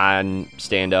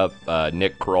 Non-stand-up,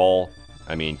 Nick Kroll.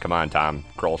 I mean, come on, Tom.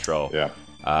 Kroll Show. Yeah.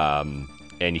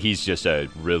 And he's just a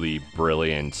really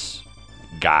brilliant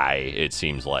guy. It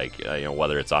seems like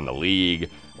whether it's on The League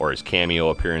or his cameo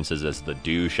appearances as the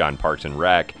douche on Parks and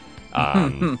Rec.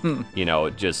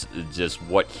 Just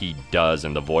what he does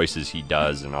and the voices he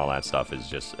does and all that stuff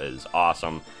is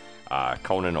awesome.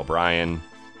 Conan O'Brien,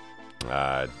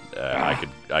 I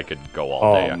could go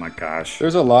all day. Oh my gosh,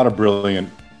 there's a lot of brilliant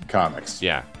comics.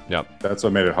 Yeah, yep. That's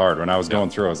what made it hard. When I was going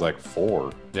through, I was like,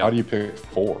 4. Yep. How do you pick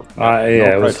 4?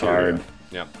 It was hard.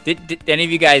 Yeah. Did any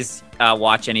of you guys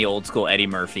watch any old school Eddie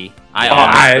Murphy?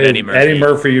 I Eddie Murphy. Eddie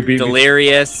Murphy, you beat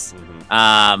Delirious.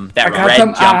 That I got red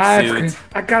some jumpsuit.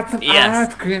 I got some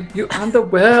ice cream. You on the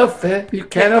welfare. You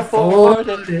can't afford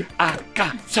it. I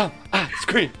got some ice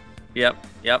cream. Yep.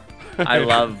 I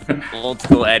love old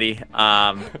school Eddie.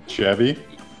 Chevy.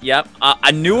 Yep.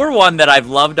 A newer one that I've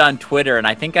loved on Twitter, and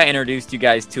I think I introduced you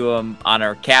guys to him on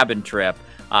our cabin trip,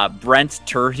 Brent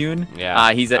Terhune.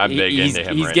 Yeah, he's I'm big into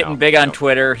him he's right getting now. big on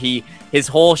Twitter. His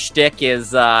whole shtick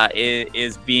is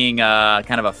being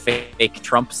kind of a fake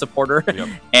Trump supporter,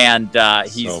 and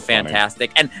he's So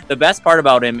fantastic. And the best part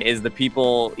about him is the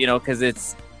people,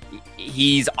 because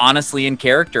he's honestly in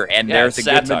character, and there's a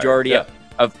good majority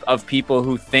of people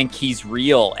who think he's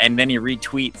real, and then he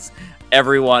retweets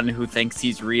everyone who thinks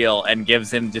he's real and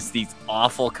gives him just these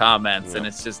awful comments, and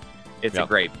it's just. It's a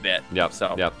great bit.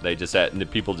 They just the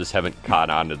people just haven't caught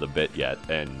on to the bit yet,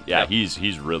 and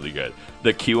he's really good.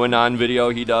 The QAnon video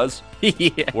he does,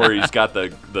 where he's got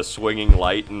the swinging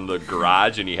light in the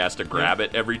garage, and he has to grab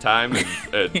it every time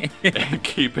and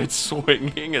keep it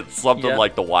swinging. It's something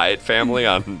like the Wyatt family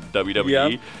on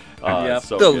WWE.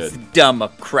 So those good.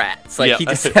 Democrats. He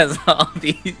just has all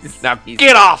these. Now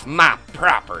get off my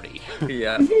property.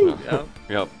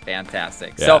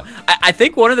 Fantastic. Yeah. So I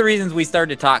think one of the reasons we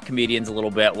started to talk comedians a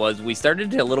little bit was we started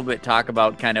to a little bit talk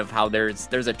about kind of how there's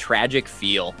a tragic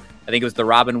feel. I think it was the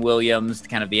Robin Williams,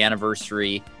 kind of the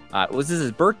anniversary. Was this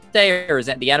his birthday, or is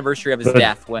that the anniversary of his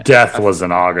death? Death was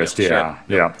in August.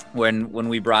 When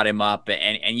we brought him up,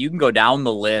 and you can go down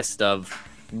the list of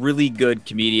really good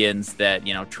comedians that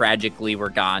tragically were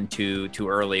gone too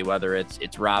early, whether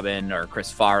it's Robin or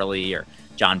Chris Farley or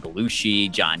John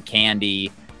Belushi, John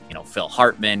Candy, Phil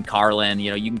Hartman, Carlin.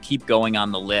 You can keep going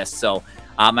on the list. So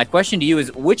my question to you is,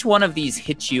 which one of these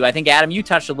hits you? I think, Adam, you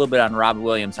touched a little bit on Robin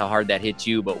Williams, how hard that hit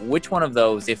you, but which one of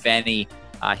those, if any,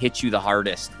 hit you the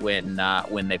hardest when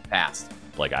they passed?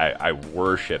 I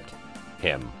worshipped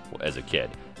him as a kid.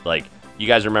 You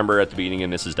guys remember at the beginning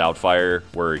of Mrs. Doubtfire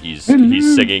where he's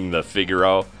singing the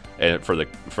Figaro for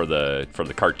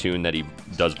the cartoon that he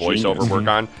does voiceover work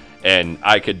on, and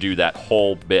I could do that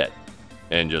whole bit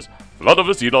and just I could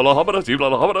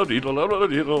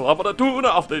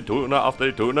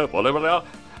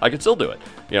still do it.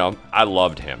 I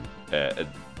loved him.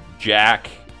 Jack,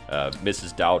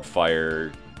 Mrs.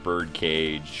 Doubtfire,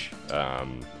 Birdcage,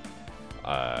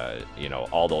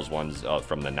 all those ones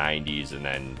from the 90s, and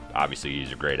then obviously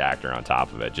he's a great actor on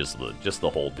top of it, just the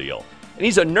whole deal. And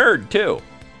he's a nerd too.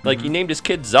 He named his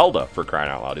kid Zelda, for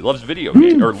crying out loud. He loves video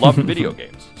games, or loved video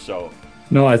games. So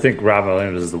no, I think Robin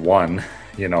Williams is the one.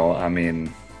 I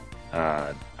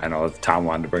know if Tom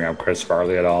wanted to bring up Chris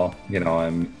Farley at all,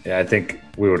 and I think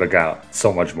we would have got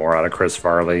so much more out of Chris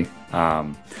Farley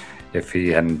if he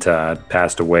hadn't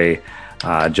passed away.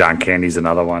 John Candy's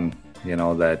another one,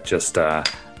 that just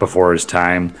before his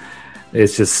time.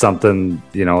 It's just something,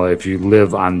 if you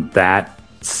live on that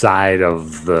side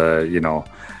of the,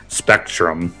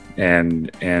 spectrum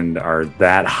and are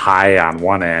that high on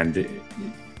one end,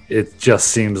 it just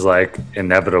seems like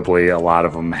inevitably a lot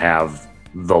of them have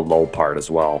the low part as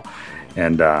well.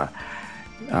 And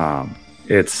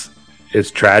it's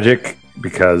tragic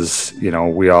because,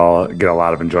 we all get a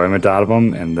lot of enjoyment out of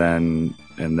them, and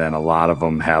then a lot of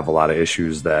them have a lot of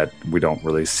issues that we don't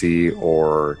really see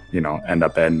or, end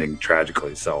up ending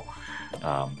tragically. So,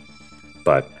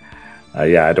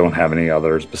 I don't have any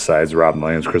others besides Robin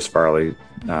Williams, Chris Farley,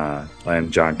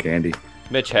 and John Candy.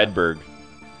 Mitch Hedberg.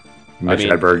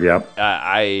 Hedberg, yep.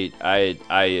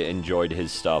 I enjoyed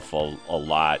his stuff a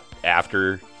lot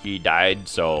after he died.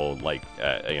 So,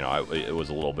 it was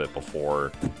a little bit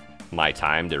before my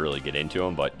time to really get into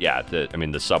him. But yeah,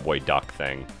 the Subway Duck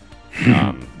thing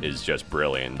is just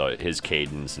brilliant. His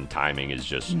cadence and timing is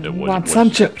just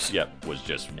chips. Yep, was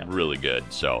just really good.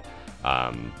 So,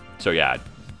 yeah,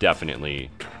 definitely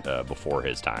before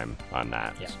his time on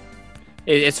that. Yeah.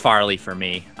 It's Farley for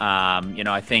me.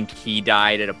 I think he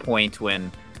died at a point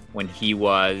when he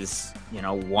was,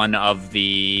 one of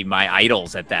my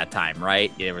idols at that time,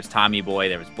 right? There was Tommy Boy,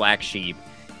 there was Black Sheep.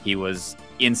 He was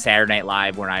in Saturday Night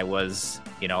Live when I was,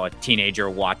 a teenager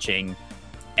watching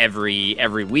every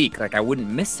week. I wouldn't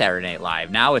miss Saturday Night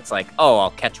Live. Now it's I'll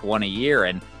catch one a year,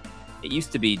 and it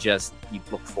used to be just you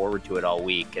look forward to it all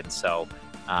week. And so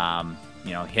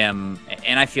him,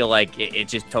 and I feel like it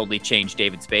just totally changed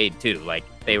David Spade too.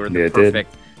 They were the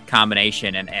perfect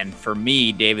combination, and for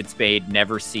me, David Spade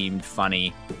never seemed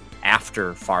funny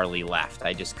after Farley left.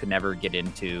 I just could never get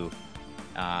into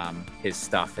his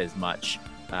stuff as much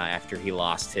after he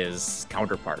lost his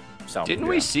counterpart. So didn't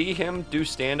we see him do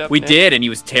stand-up? We did, and he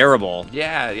was terrible.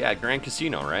 Yeah, Grand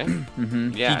Casino, right?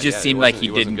 Mm-hmm. Yeah, he just seemed like he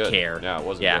didn't care. Yeah, it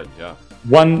wasn't good. Yeah.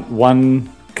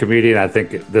 One comedian I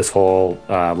think this whole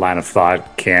line of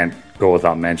thought can't go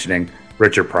without mentioning,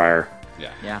 Richard Pryor.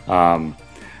 Yeah.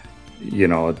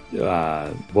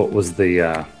 What was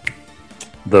the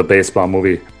baseball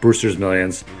movie, Brewster's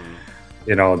Millions?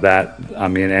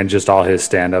 And just all his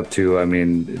stand-up too. A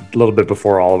little bit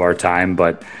before all of our time,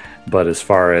 but But as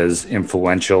far as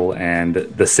influential and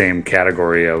the same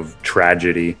category of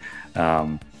tragedy,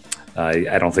 I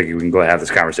don't think we can go have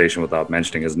this conversation without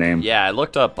mentioning his name. Yeah, I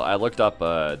looked up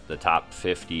the top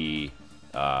 50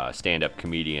 stand-up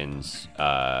comedians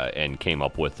and came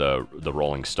up with the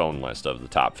Rolling Stone list of the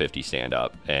top 50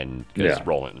 stand-up, and because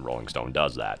Rolling Stone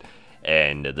does that.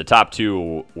 And the top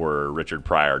 2 were Richard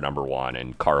Pryor, number 1,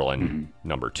 and Carlin,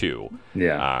 number 2.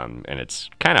 Yeah. And it's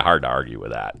kind of hard to argue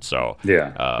with that. So,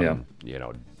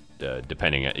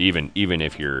 depending on, even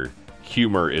if your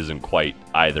humor isn't quite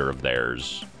either of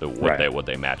theirs, what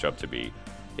they match up to be,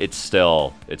 it's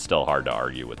still hard to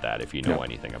argue with that if you know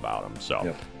anything about them.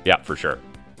 So, for sure.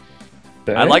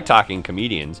 I like talking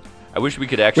comedians. I wish we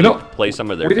could actually play some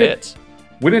of their bits.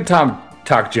 We didn't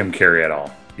talk Jim Carrey at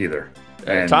all either.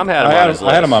 And Tom had him on his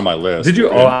list. I had him on my list. Did you?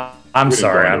 Oh, I'm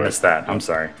sorry. I missed that. I'm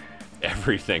sorry.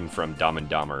 Everything from Dumb and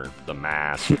Dumber, The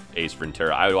Mask, Ace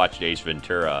Ventura. I watched Ace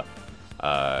Ventura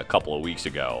a couple of weeks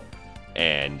ago,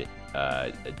 and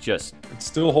it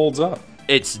still holds up.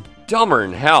 It's dumber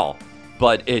than hell,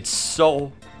 but it's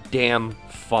so damn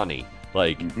funny.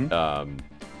 Like,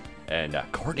 and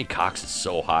Courtney Cox is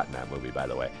so hot in that movie, by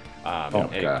the way.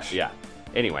 Gosh. Yeah.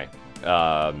 Anyway.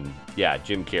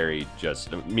 Jim Carrey,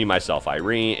 just me, myself,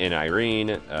 Irene.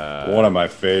 One of my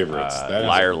favorites.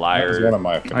 Liar. That is one of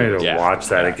my favorites. I need to watch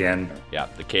that again. Yeah,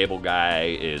 the Cable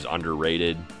Guy is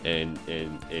underrated in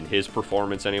his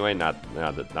performance anyway. Not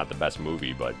the best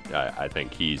movie, but I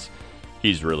think he's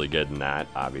really good in that,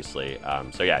 obviously.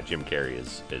 Jim Carrey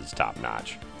is top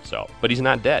notch. So, but he's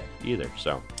not dead either.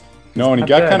 So. No, and he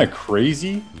got kind of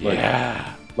crazy.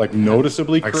 Like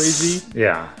noticeably crazy.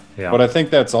 Yeah. But I think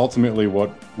that's ultimately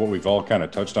what we've all kind of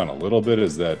touched on a little bit,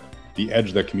 is that the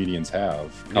edge that comedians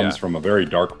have comes from a very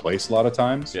dark place a lot of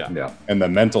times. Yeah. And the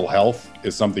mental health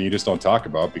is something you just don't talk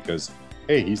about because,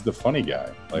 hey, he's the funny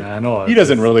guy. Like, I know, he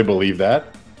doesn't really believe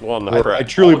that. Well, I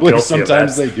truly believe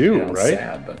sometimes they do, right?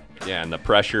 Sad, but... Yeah, and the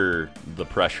pressure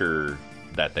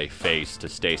that they face to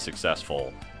stay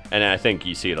successful. And I think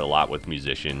you see it a lot with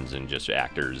musicians and just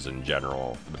actors in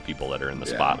general, the people that are in the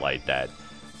spotlight. That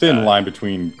thin line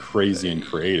between crazy and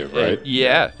creative, right?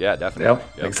 Yeah, definitely.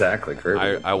 Yep. Exactly.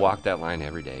 I walk that line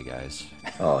every day, guys.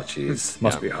 Oh, jeez.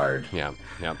 Must be hard. Yeah,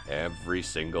 every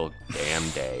single damn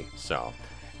day. So,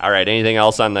 all right, anything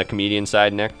else on the comedian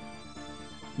side, Nick?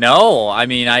 No, I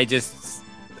mean,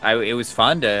 it was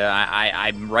fun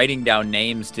I'm writing down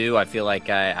names, too. I feel like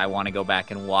I want to go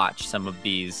back and watch some of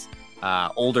these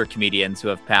older comedians who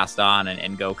have passed on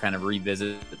and go kind of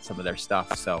revisit some of their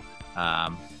stuff. So,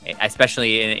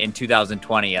 especially in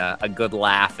 2020, a good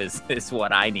laugh is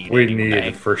what I need. We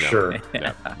need for sure.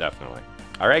 Yeah, definitely.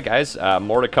 All right, guys,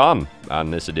 more to come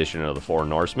on this edition of the Four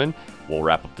Norsemen. We'll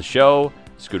wrap up the show.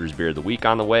 Scooter's Beer of the Week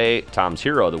on the way, Tom's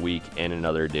Hero of the Week, and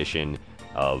another edition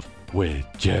of With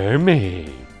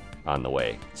Jeremy on the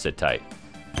way. Sit tight.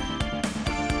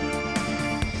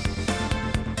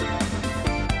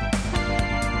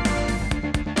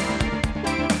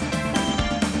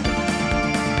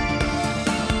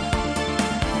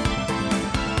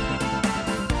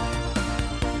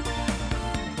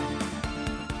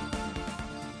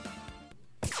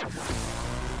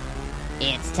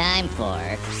 It's time for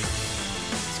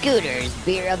Scooter's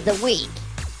Beer of the Week.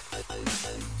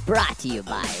 Brought to you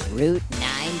by Route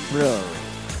 9 Brewery.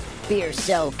 Beer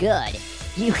so good,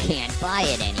 you can't buy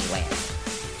it anywhere.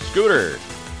 Scooter,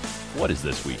 what is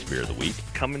this week's Beer of the Week?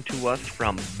 Coming to us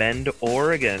from Bend,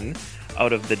 Oregon,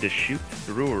 out of the Deschutes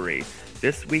Brewery.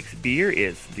 This week's beer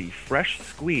is the Fresh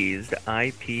Squeezed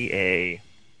IPA.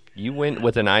 You went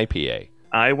with an IPA.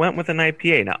 I went with an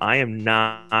IPA. Now, I am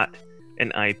not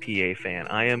an IPA fan.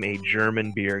 I am a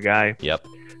German beer guy. Yep.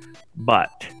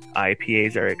 But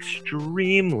IPAs are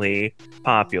extremely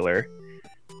popular,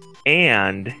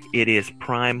 and it is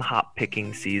prime hop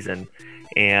picking season,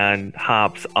 and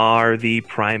hops are the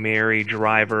primary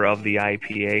driver of the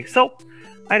IPA. So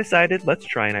I decided, let's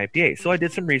try an IPA. So I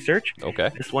did some research. Okay.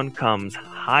 This one comes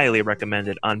highly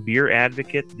recommended on Beer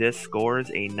Advocate. This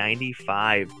scores a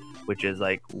 95, which is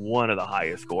like one of the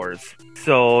highest scores.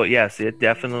 So yes, it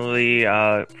definitely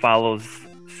follows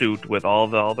suit with all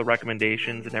the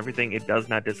recommendations and everything. It does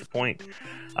not disappoint.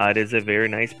 It is a very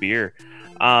nice beer.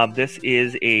 This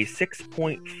is a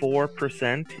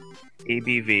 6.4%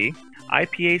 ABV.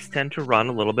 IPAs tend to run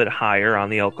a little bit higher on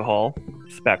the alcohol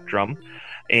spectrum,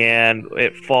 and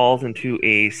it falls into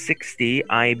a 60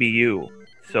 IBU.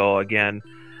 So again,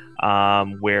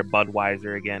 where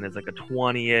Budweiser again is like a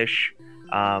 20-ish.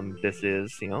 This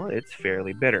is, it's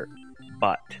fairly bitter,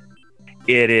 but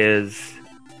it is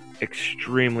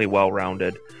extremely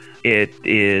well-rounded.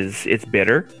 It's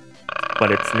bitter,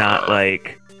 but it's not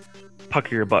like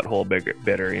pucker your butthole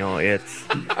bitter. You know, it's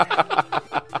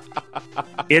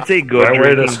a good Right way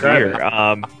to drinking describe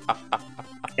beer.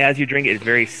 As you drink it, it's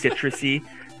very citrusy,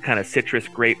 kind of citrus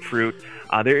grapefruit.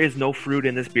 There is no fruit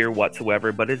in this beer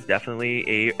whatsoever, but it's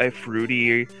definitely a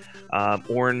fruity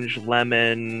orange,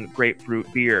 lemon,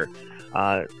 grapefruit beer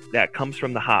that comes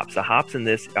from the hops. The hops in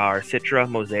this are Citra,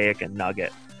 Mosaic, and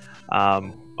Nugget.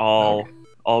 All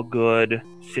good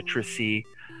citrusy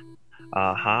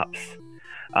hops.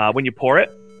 When you pour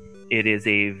it, it is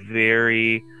a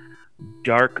very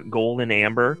dark golden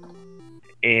amber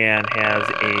and has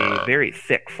a very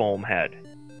thick foam head.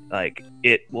 Like,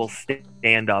 it will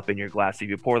stand up in your glass. If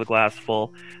you pour the glass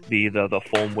full, the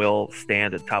foam will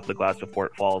stand at the top of the glass before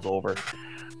it falls over.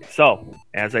 So,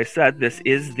 as I said, this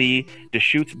is the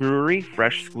Deschutes Brewery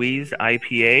Fresh Squeeze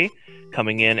IPA,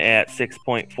 coming in at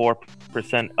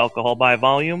 6.4% alcohol by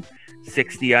volume,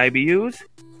 60 IBUs,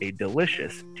 a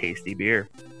delicious, tasty beer.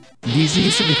 This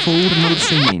is the Four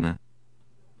Norsemen.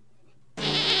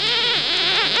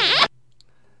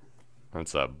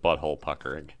 That's a butthole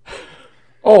puckering.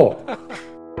 Oh.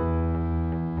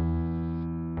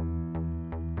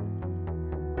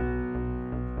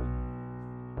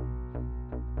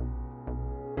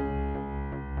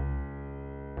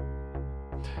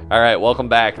 All right, welcome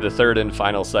back to the third and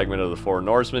final segment of the Four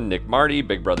Norsemen. Nick Marty,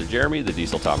 Big Brother Jeremy, the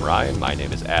Diesel Tom Ryan. My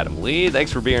name is Adam Lee.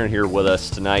 Thanks for being here with us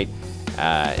tonight.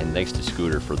 And thanks to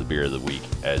Scooter for the beer of the week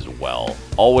as well.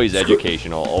 Always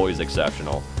educational, always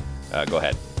exceptional. Go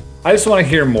ahead. I just want to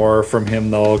hear more from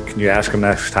him, though. Can you ask him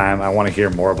next time? I want to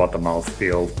hear more about the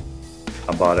mouthfeel,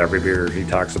 about every beer he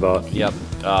talks about. Yep.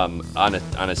 On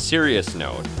a serious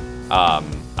note,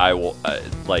 I will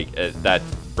that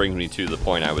brings me to the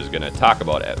point I was going to talk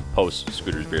about at post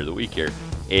Scooter's beer of the week. Here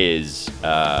is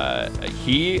I'm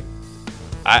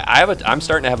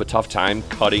starting to have a tough time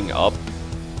cutting up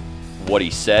what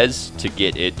he says to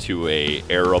get it to a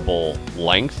arable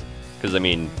length, because I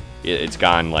mean, it's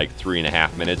gone like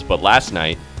 3.5 minutes, but last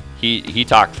night he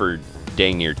talked for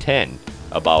dang near 10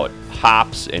 about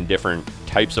hops and different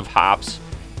types of hops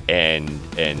and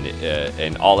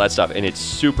all that stuff, and it's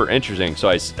super interesting. So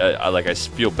I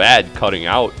feel bad cutting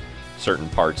out certain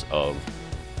parts of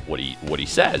what he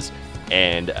says,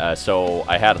 and so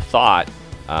I had a thought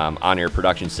on your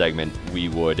production segment.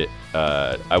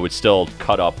 I would still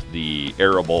cut up the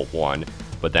arable one,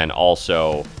 but then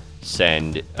also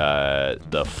send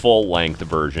the full-length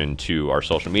version to our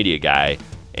social media guy,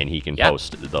 and he can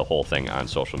post the whole thing on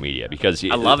social media, because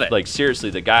I love it. Like, seriously,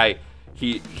 the guy,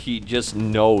 he just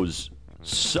knows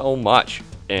so much,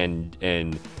 and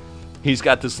he's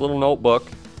got this little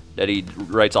notebook that he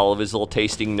writes all of his little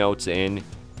tasting notes in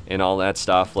and all that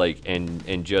stuff, like,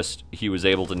 and just he was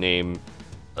able to name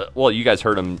well, you guys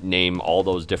heard him name all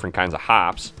those different kinds of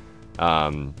hops,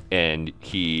 and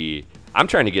I'm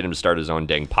trying to get him to start his own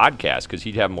dang podcast, because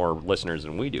he'd have more listeners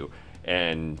than we do.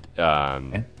 And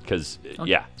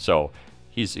so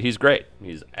he's great.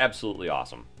 He's absolutely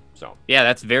awesome. So yeah,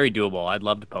 that's very doable. I'd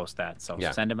love to post that. So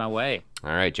send it my way.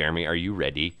 All right, Jeremy, are you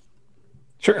ready?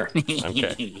 Sure.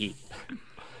 Okay.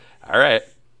 All right.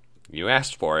 You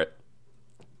asked for it.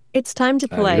 It's time to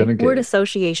play word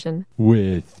association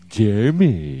with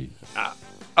Jeremy.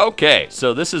 Okay,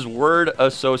 so this is word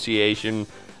association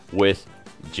with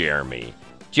Jeremy.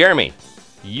 Jeremy,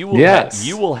 you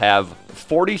will have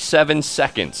 47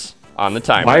 seconds on the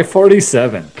timer. Why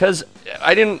 47? Because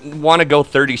I didn't want to go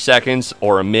 30 seconds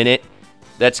or a minute.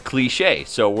 That's cliche.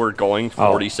 So we're going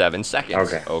 47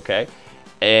 seconds. Okay.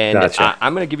 And gotcha.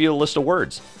 I'm going to give you a list of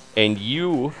words, and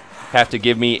you have to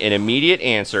give me an immediate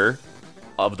answer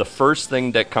of the first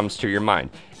thing that comes to your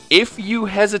mind. If you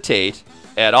hesitate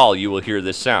at all, you will hear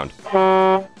this sound,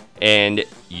 and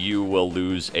you will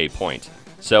lose a point.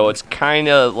 So it's kind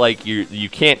of like you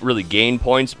can't really gain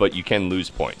points, but you can lose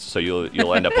points. So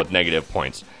you'll end up with negative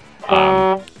points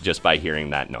just by hearing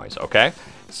that noise. Okay.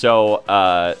 So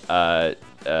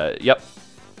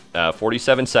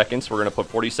 47 seconds. We're gonna put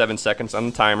 47 seconds on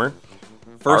the timer.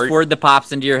 First word that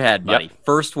pops into your head, buddy. Yep.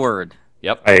 First word.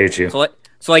 Yep. I hate you. So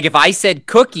like if I said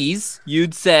cookies,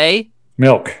 you'd say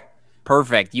milk.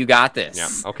 Perfect. You got this. Yeah.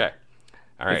 Okay.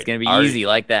 All right. It's gonna be easy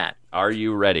like that. Are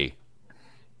you ready?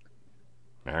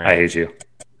 All right. I hate you.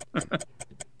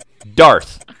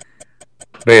 Darth.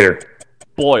 Vader.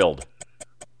 Boiled.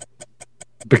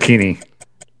 Bikini.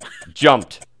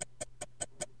 Jumped.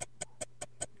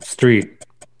 Street.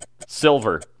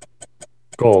 Silver.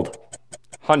 Gold.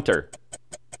 Hunter.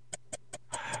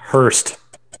 Hearst.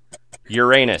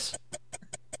 Uranus.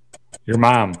 Your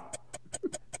mom.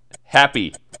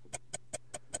 Happy.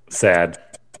 Sad.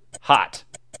 Hot.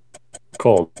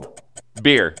 Cold.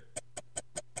 Beer.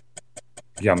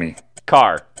 Yummy.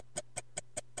 Car.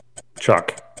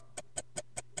 Truck.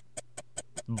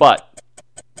 Butt.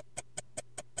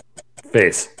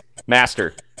 Face.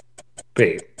 Master.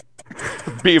 Bait.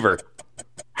 Beaver.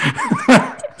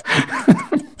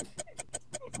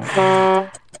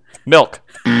 Milk.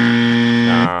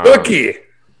 Cookie.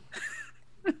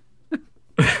 All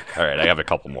right, I have a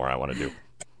couple more I want to do.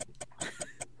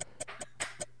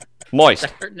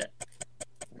 Moist.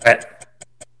 Wet.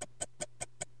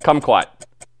 Kumquat.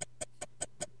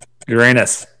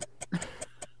 Uranus.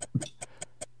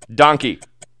 Donkey.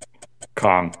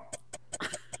 Kong.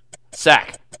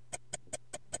 Sack.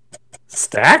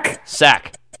 Stack?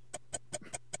 Sack.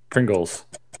 Pringles.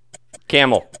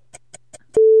 Camel.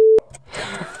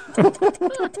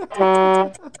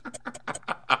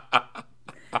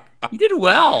 You did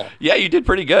well. Yeah, you did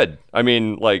pretty good. I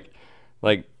mean, like,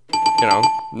 you know,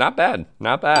 not bad.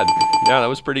 Not bad. Yeah, that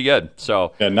was pretty good.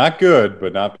 So yeah, not good,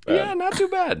 but not bad. Yeah, not too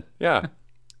bad. Yeah.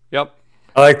 Yep.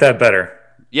 I like that better.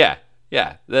 Yeah.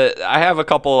 Yeah. I have a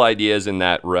couple ideas in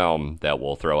that realm that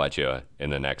we'll throw at you in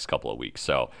the next couple of weeks.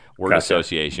 So word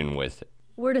association with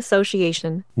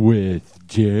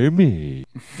Jeremy.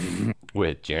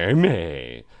 With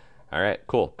Jeremy. All right,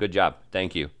 cool. Good job.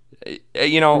 Thank you.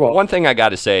 You know, one thing I got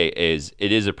to say is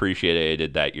it is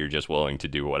appreciated that you're just willing to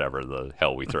do whatever the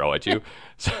hell we throw at you.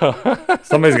 So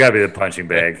somebody's got to be the punching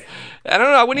bag. I don't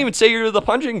know. I wouldn't even say you're the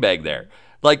punching bag there.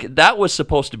 Like, that was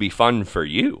supposed to be fun for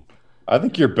you. I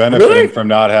think you're benefiting from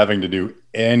not having to do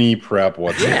any prep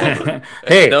whatsoever. Yeah.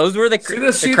 Hey, those were the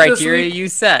criteria you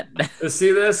set.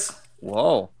 See this?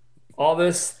 Whoa. All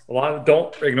this,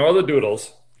 don't ignore the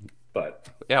doodles. But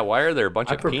yeah, why are there a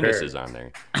bunch of penises on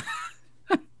there?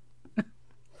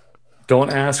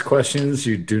 Don't ask questions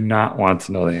you do not want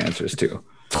to know the answers to.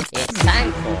 It's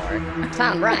time for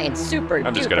Tom Ryan's super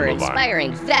duper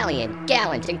inspiring, valiant,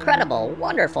 gallant, incredible,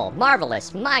 wonderful,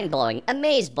 marvelous, mind-blowing,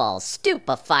 amazeballs,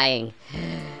 stupefying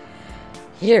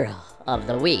Hero of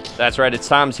the Week. That's right, it's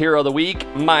Tom's Hero of the Week,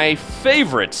 my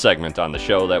favorite segment on the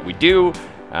show that we do.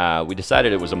 We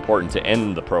decided it was important to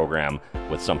end the program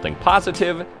with something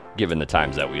positive, given the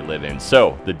times that we live in.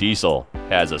 So, the Diesel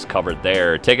has us covered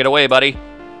there. Take it away, buddy.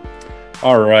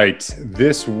 All right.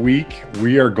 This week,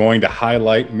 we are going to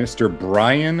highlight Mr.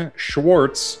 Brian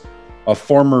Schwartz, a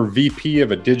former VP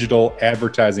of a digital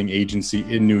advertising agency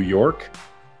in New York.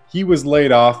 He was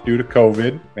laid off due to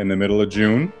COVID in the middle of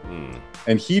June,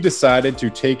 and he decided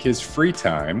to take his free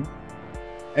time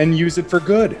and use it for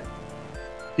good.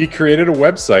 He created a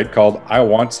website called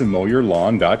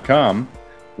IWantToMowYourLawn.com,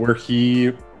 where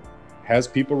he has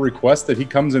people request that he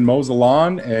comes and mows the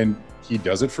lawn, and he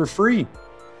does it for free.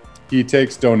 He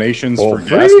takes donations for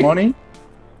gas money,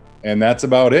 and that's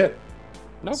about it.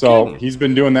 No so kidding. He's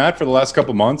been doing that for the last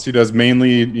couple months. He does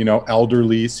mainly,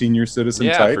 elderly senior citizen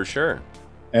type. Yeah, for sure.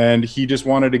 And he just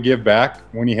wanted to give back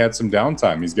when he had some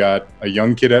downtime. He's got a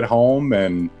young kid at home,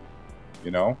 and,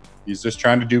 he's just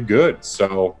trying to do good.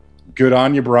 So good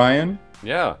on you, Brian.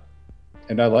 Yeah.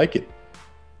 And I like it.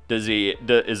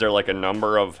 Is there like a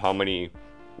number of how many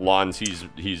lawns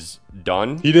he's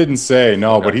done? He didn't say,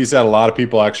 no, but he's had a lot of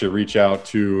people actually reach out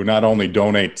to not only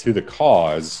donate to the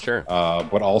cause, sure,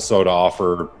 but also to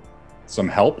offer some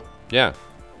help. Yeah.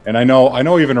 And I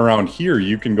know even around here,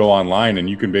 you can go online and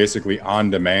you can basically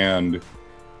on demand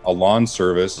a lawn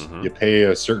service. You pay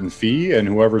a certain fee, and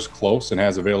whoever's close and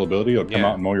has availability will come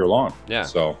out and mow your lawn. Yeah.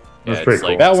 So that's pretty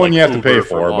cool. That one you have to pay Uber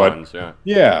for, lawns, but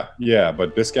yeah.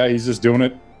 But this guy, he's just doing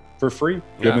it for free.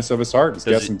 Goodness of his heart. He's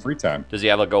got some free time. Does he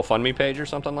have a GoFundMe page or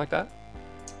something like that?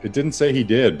 It didn't say he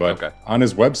did, but on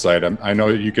his website, I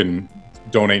know that you can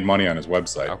donate money on his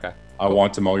website. Okay.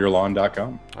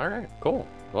 IWantToMowYourLawn.com. All right, cool.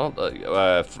 Well,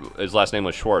 his last name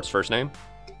was Schwartz. First name?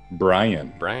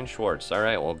 Brian. Brian Schwartz. All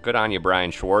right, well, good on you, Brian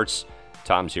Schwartz.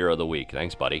 Tom's Hero of the Week.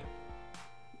 Thanks, buddy.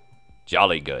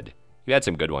 Jolly good. You had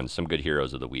some good ones, some good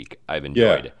Heroes of the Week. I've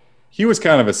enjoyed. Yeah. He was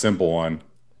kind of a simple one.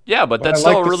 Yeah, but that's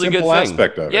still a really good thing.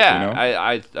 Aspect of it,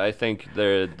 I think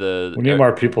the we need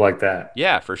more people like that.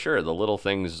 Yeah, for sure. The little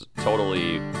things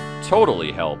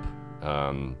totally help,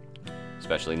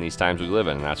 especially in these times we live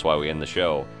in. And that's why we end the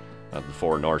show of the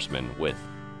Four Norsemen with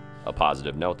a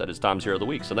positive note that is Tom's Hero of the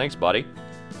Week. So thanks, buddy.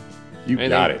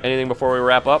 Got it. Anything before we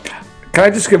wrap up? Can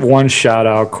I just give one shout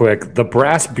out quick? The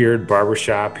Brass Beard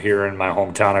Barbershop here in my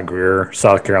hometown of Greer,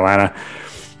 South Carolina.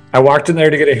 I walked in there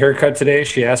to get a haircut today.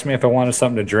 She asked me if I wanted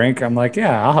something to drink. I'm like,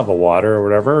 yeah, I'll have a water or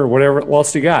whatever. What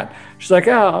else do you got? She's like,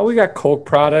 oh, we got Coke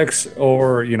products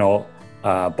or,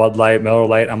 Bud Light, Miller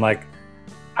Lite. I'm like,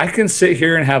 I can sit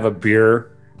here and have a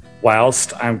beer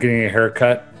whilst I'm getting a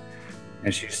haircut.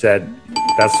 And she said,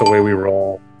 that's the way we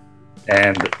roll.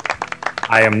 And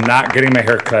I am not getting my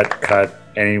haircut cut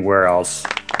anywhere else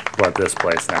but this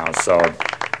place now. So,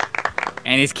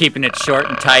 and he's keeping it short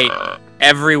and tight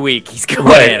every week. He's going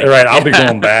in. Right. I'll be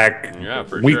going back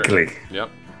for weekly. Sure. Yep,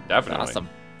 definitely. Awesome.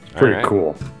 Pretty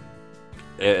cool.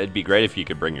 It'd be great if you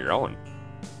could bring your own.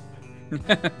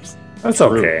 That's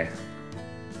okay.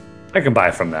 I can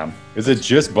buy from them. Is it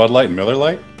just Bud Light and Miller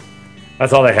Lite?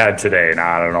 That's all they had today.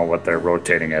 Now I don't know what their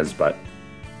rotating is, but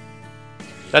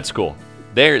that's cool.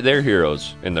 They're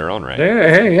heroes in their own right.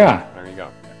 Hey, yeah. There you go.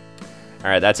 All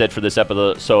right, that's it for this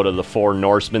episode of The Four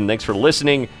Norsemen. Thanks for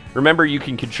listening. Remember, you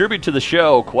can contribute to the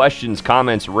show. Questions,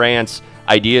 comments, rants,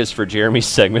 ideas for Jeremy's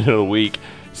segment of the week.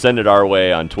 Send it our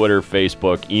way on Twitter,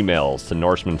 Facebook, emails to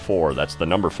Norseman4, that's the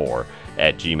number 4,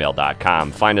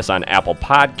 @gmail.com. Find us on Apple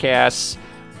Podcasts,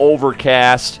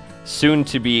 Overcast, soon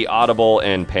to be Audible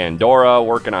and Pandora,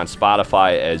 working on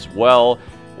Spotify as well.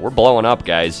 We're blowing up,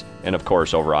 guys. And of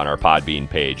course, over on our Podbean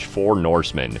page,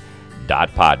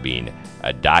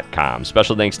 fournorsemen.podbean.com.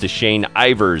 Special thanks to Shane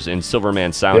Ivers and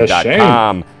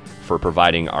silvermansound.com for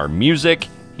providing our music.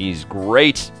 He's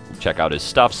great. Check out his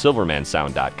stuff,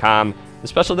 silvermansound.com. And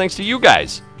special thanks to you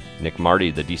guys, Nick Marty,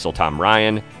 the Diesel Tom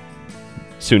Ryan,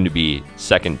 soon to be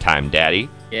second-time daddy.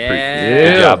 Yeah.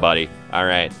 Good job, buddy. All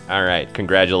right.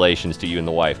 Congratulations to you and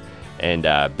the wife. And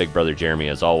Big Brother Jeremy,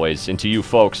 as always. And to you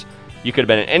folks, you could have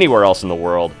been anywhere else in the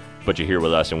world, but you're here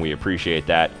with us, and we appreciate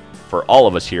that. For all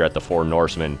of us here at the Four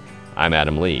Norsemen, I'm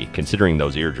Adam Lee, considering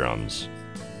those eardrums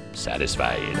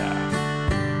satisfied.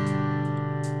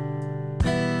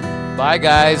 Bye,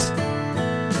 guys.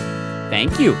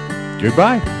 Thank you.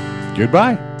 Goodbye.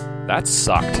 That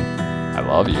sucked. I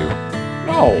love you.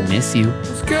 No. I miss you.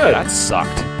 It's good. That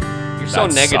sucked. You're so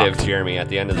negative, Jeremy, at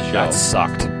the end of the show. That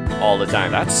sucked. All the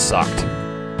time. That sucked.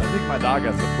 I think my dog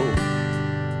has to poop.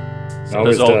 So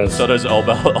does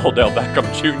Odell Beckham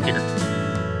Jr.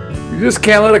 You just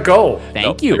can't let it go.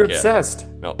 Thank you. You're obsessed.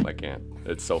 Nope, I can't.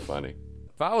 It's so funny.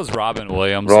 If I was Robin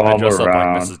Williams, I'd dress up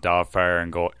like Mrs. Doubtfire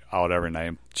and go out every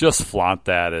night. Just flaunt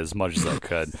that as much as I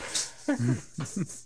could.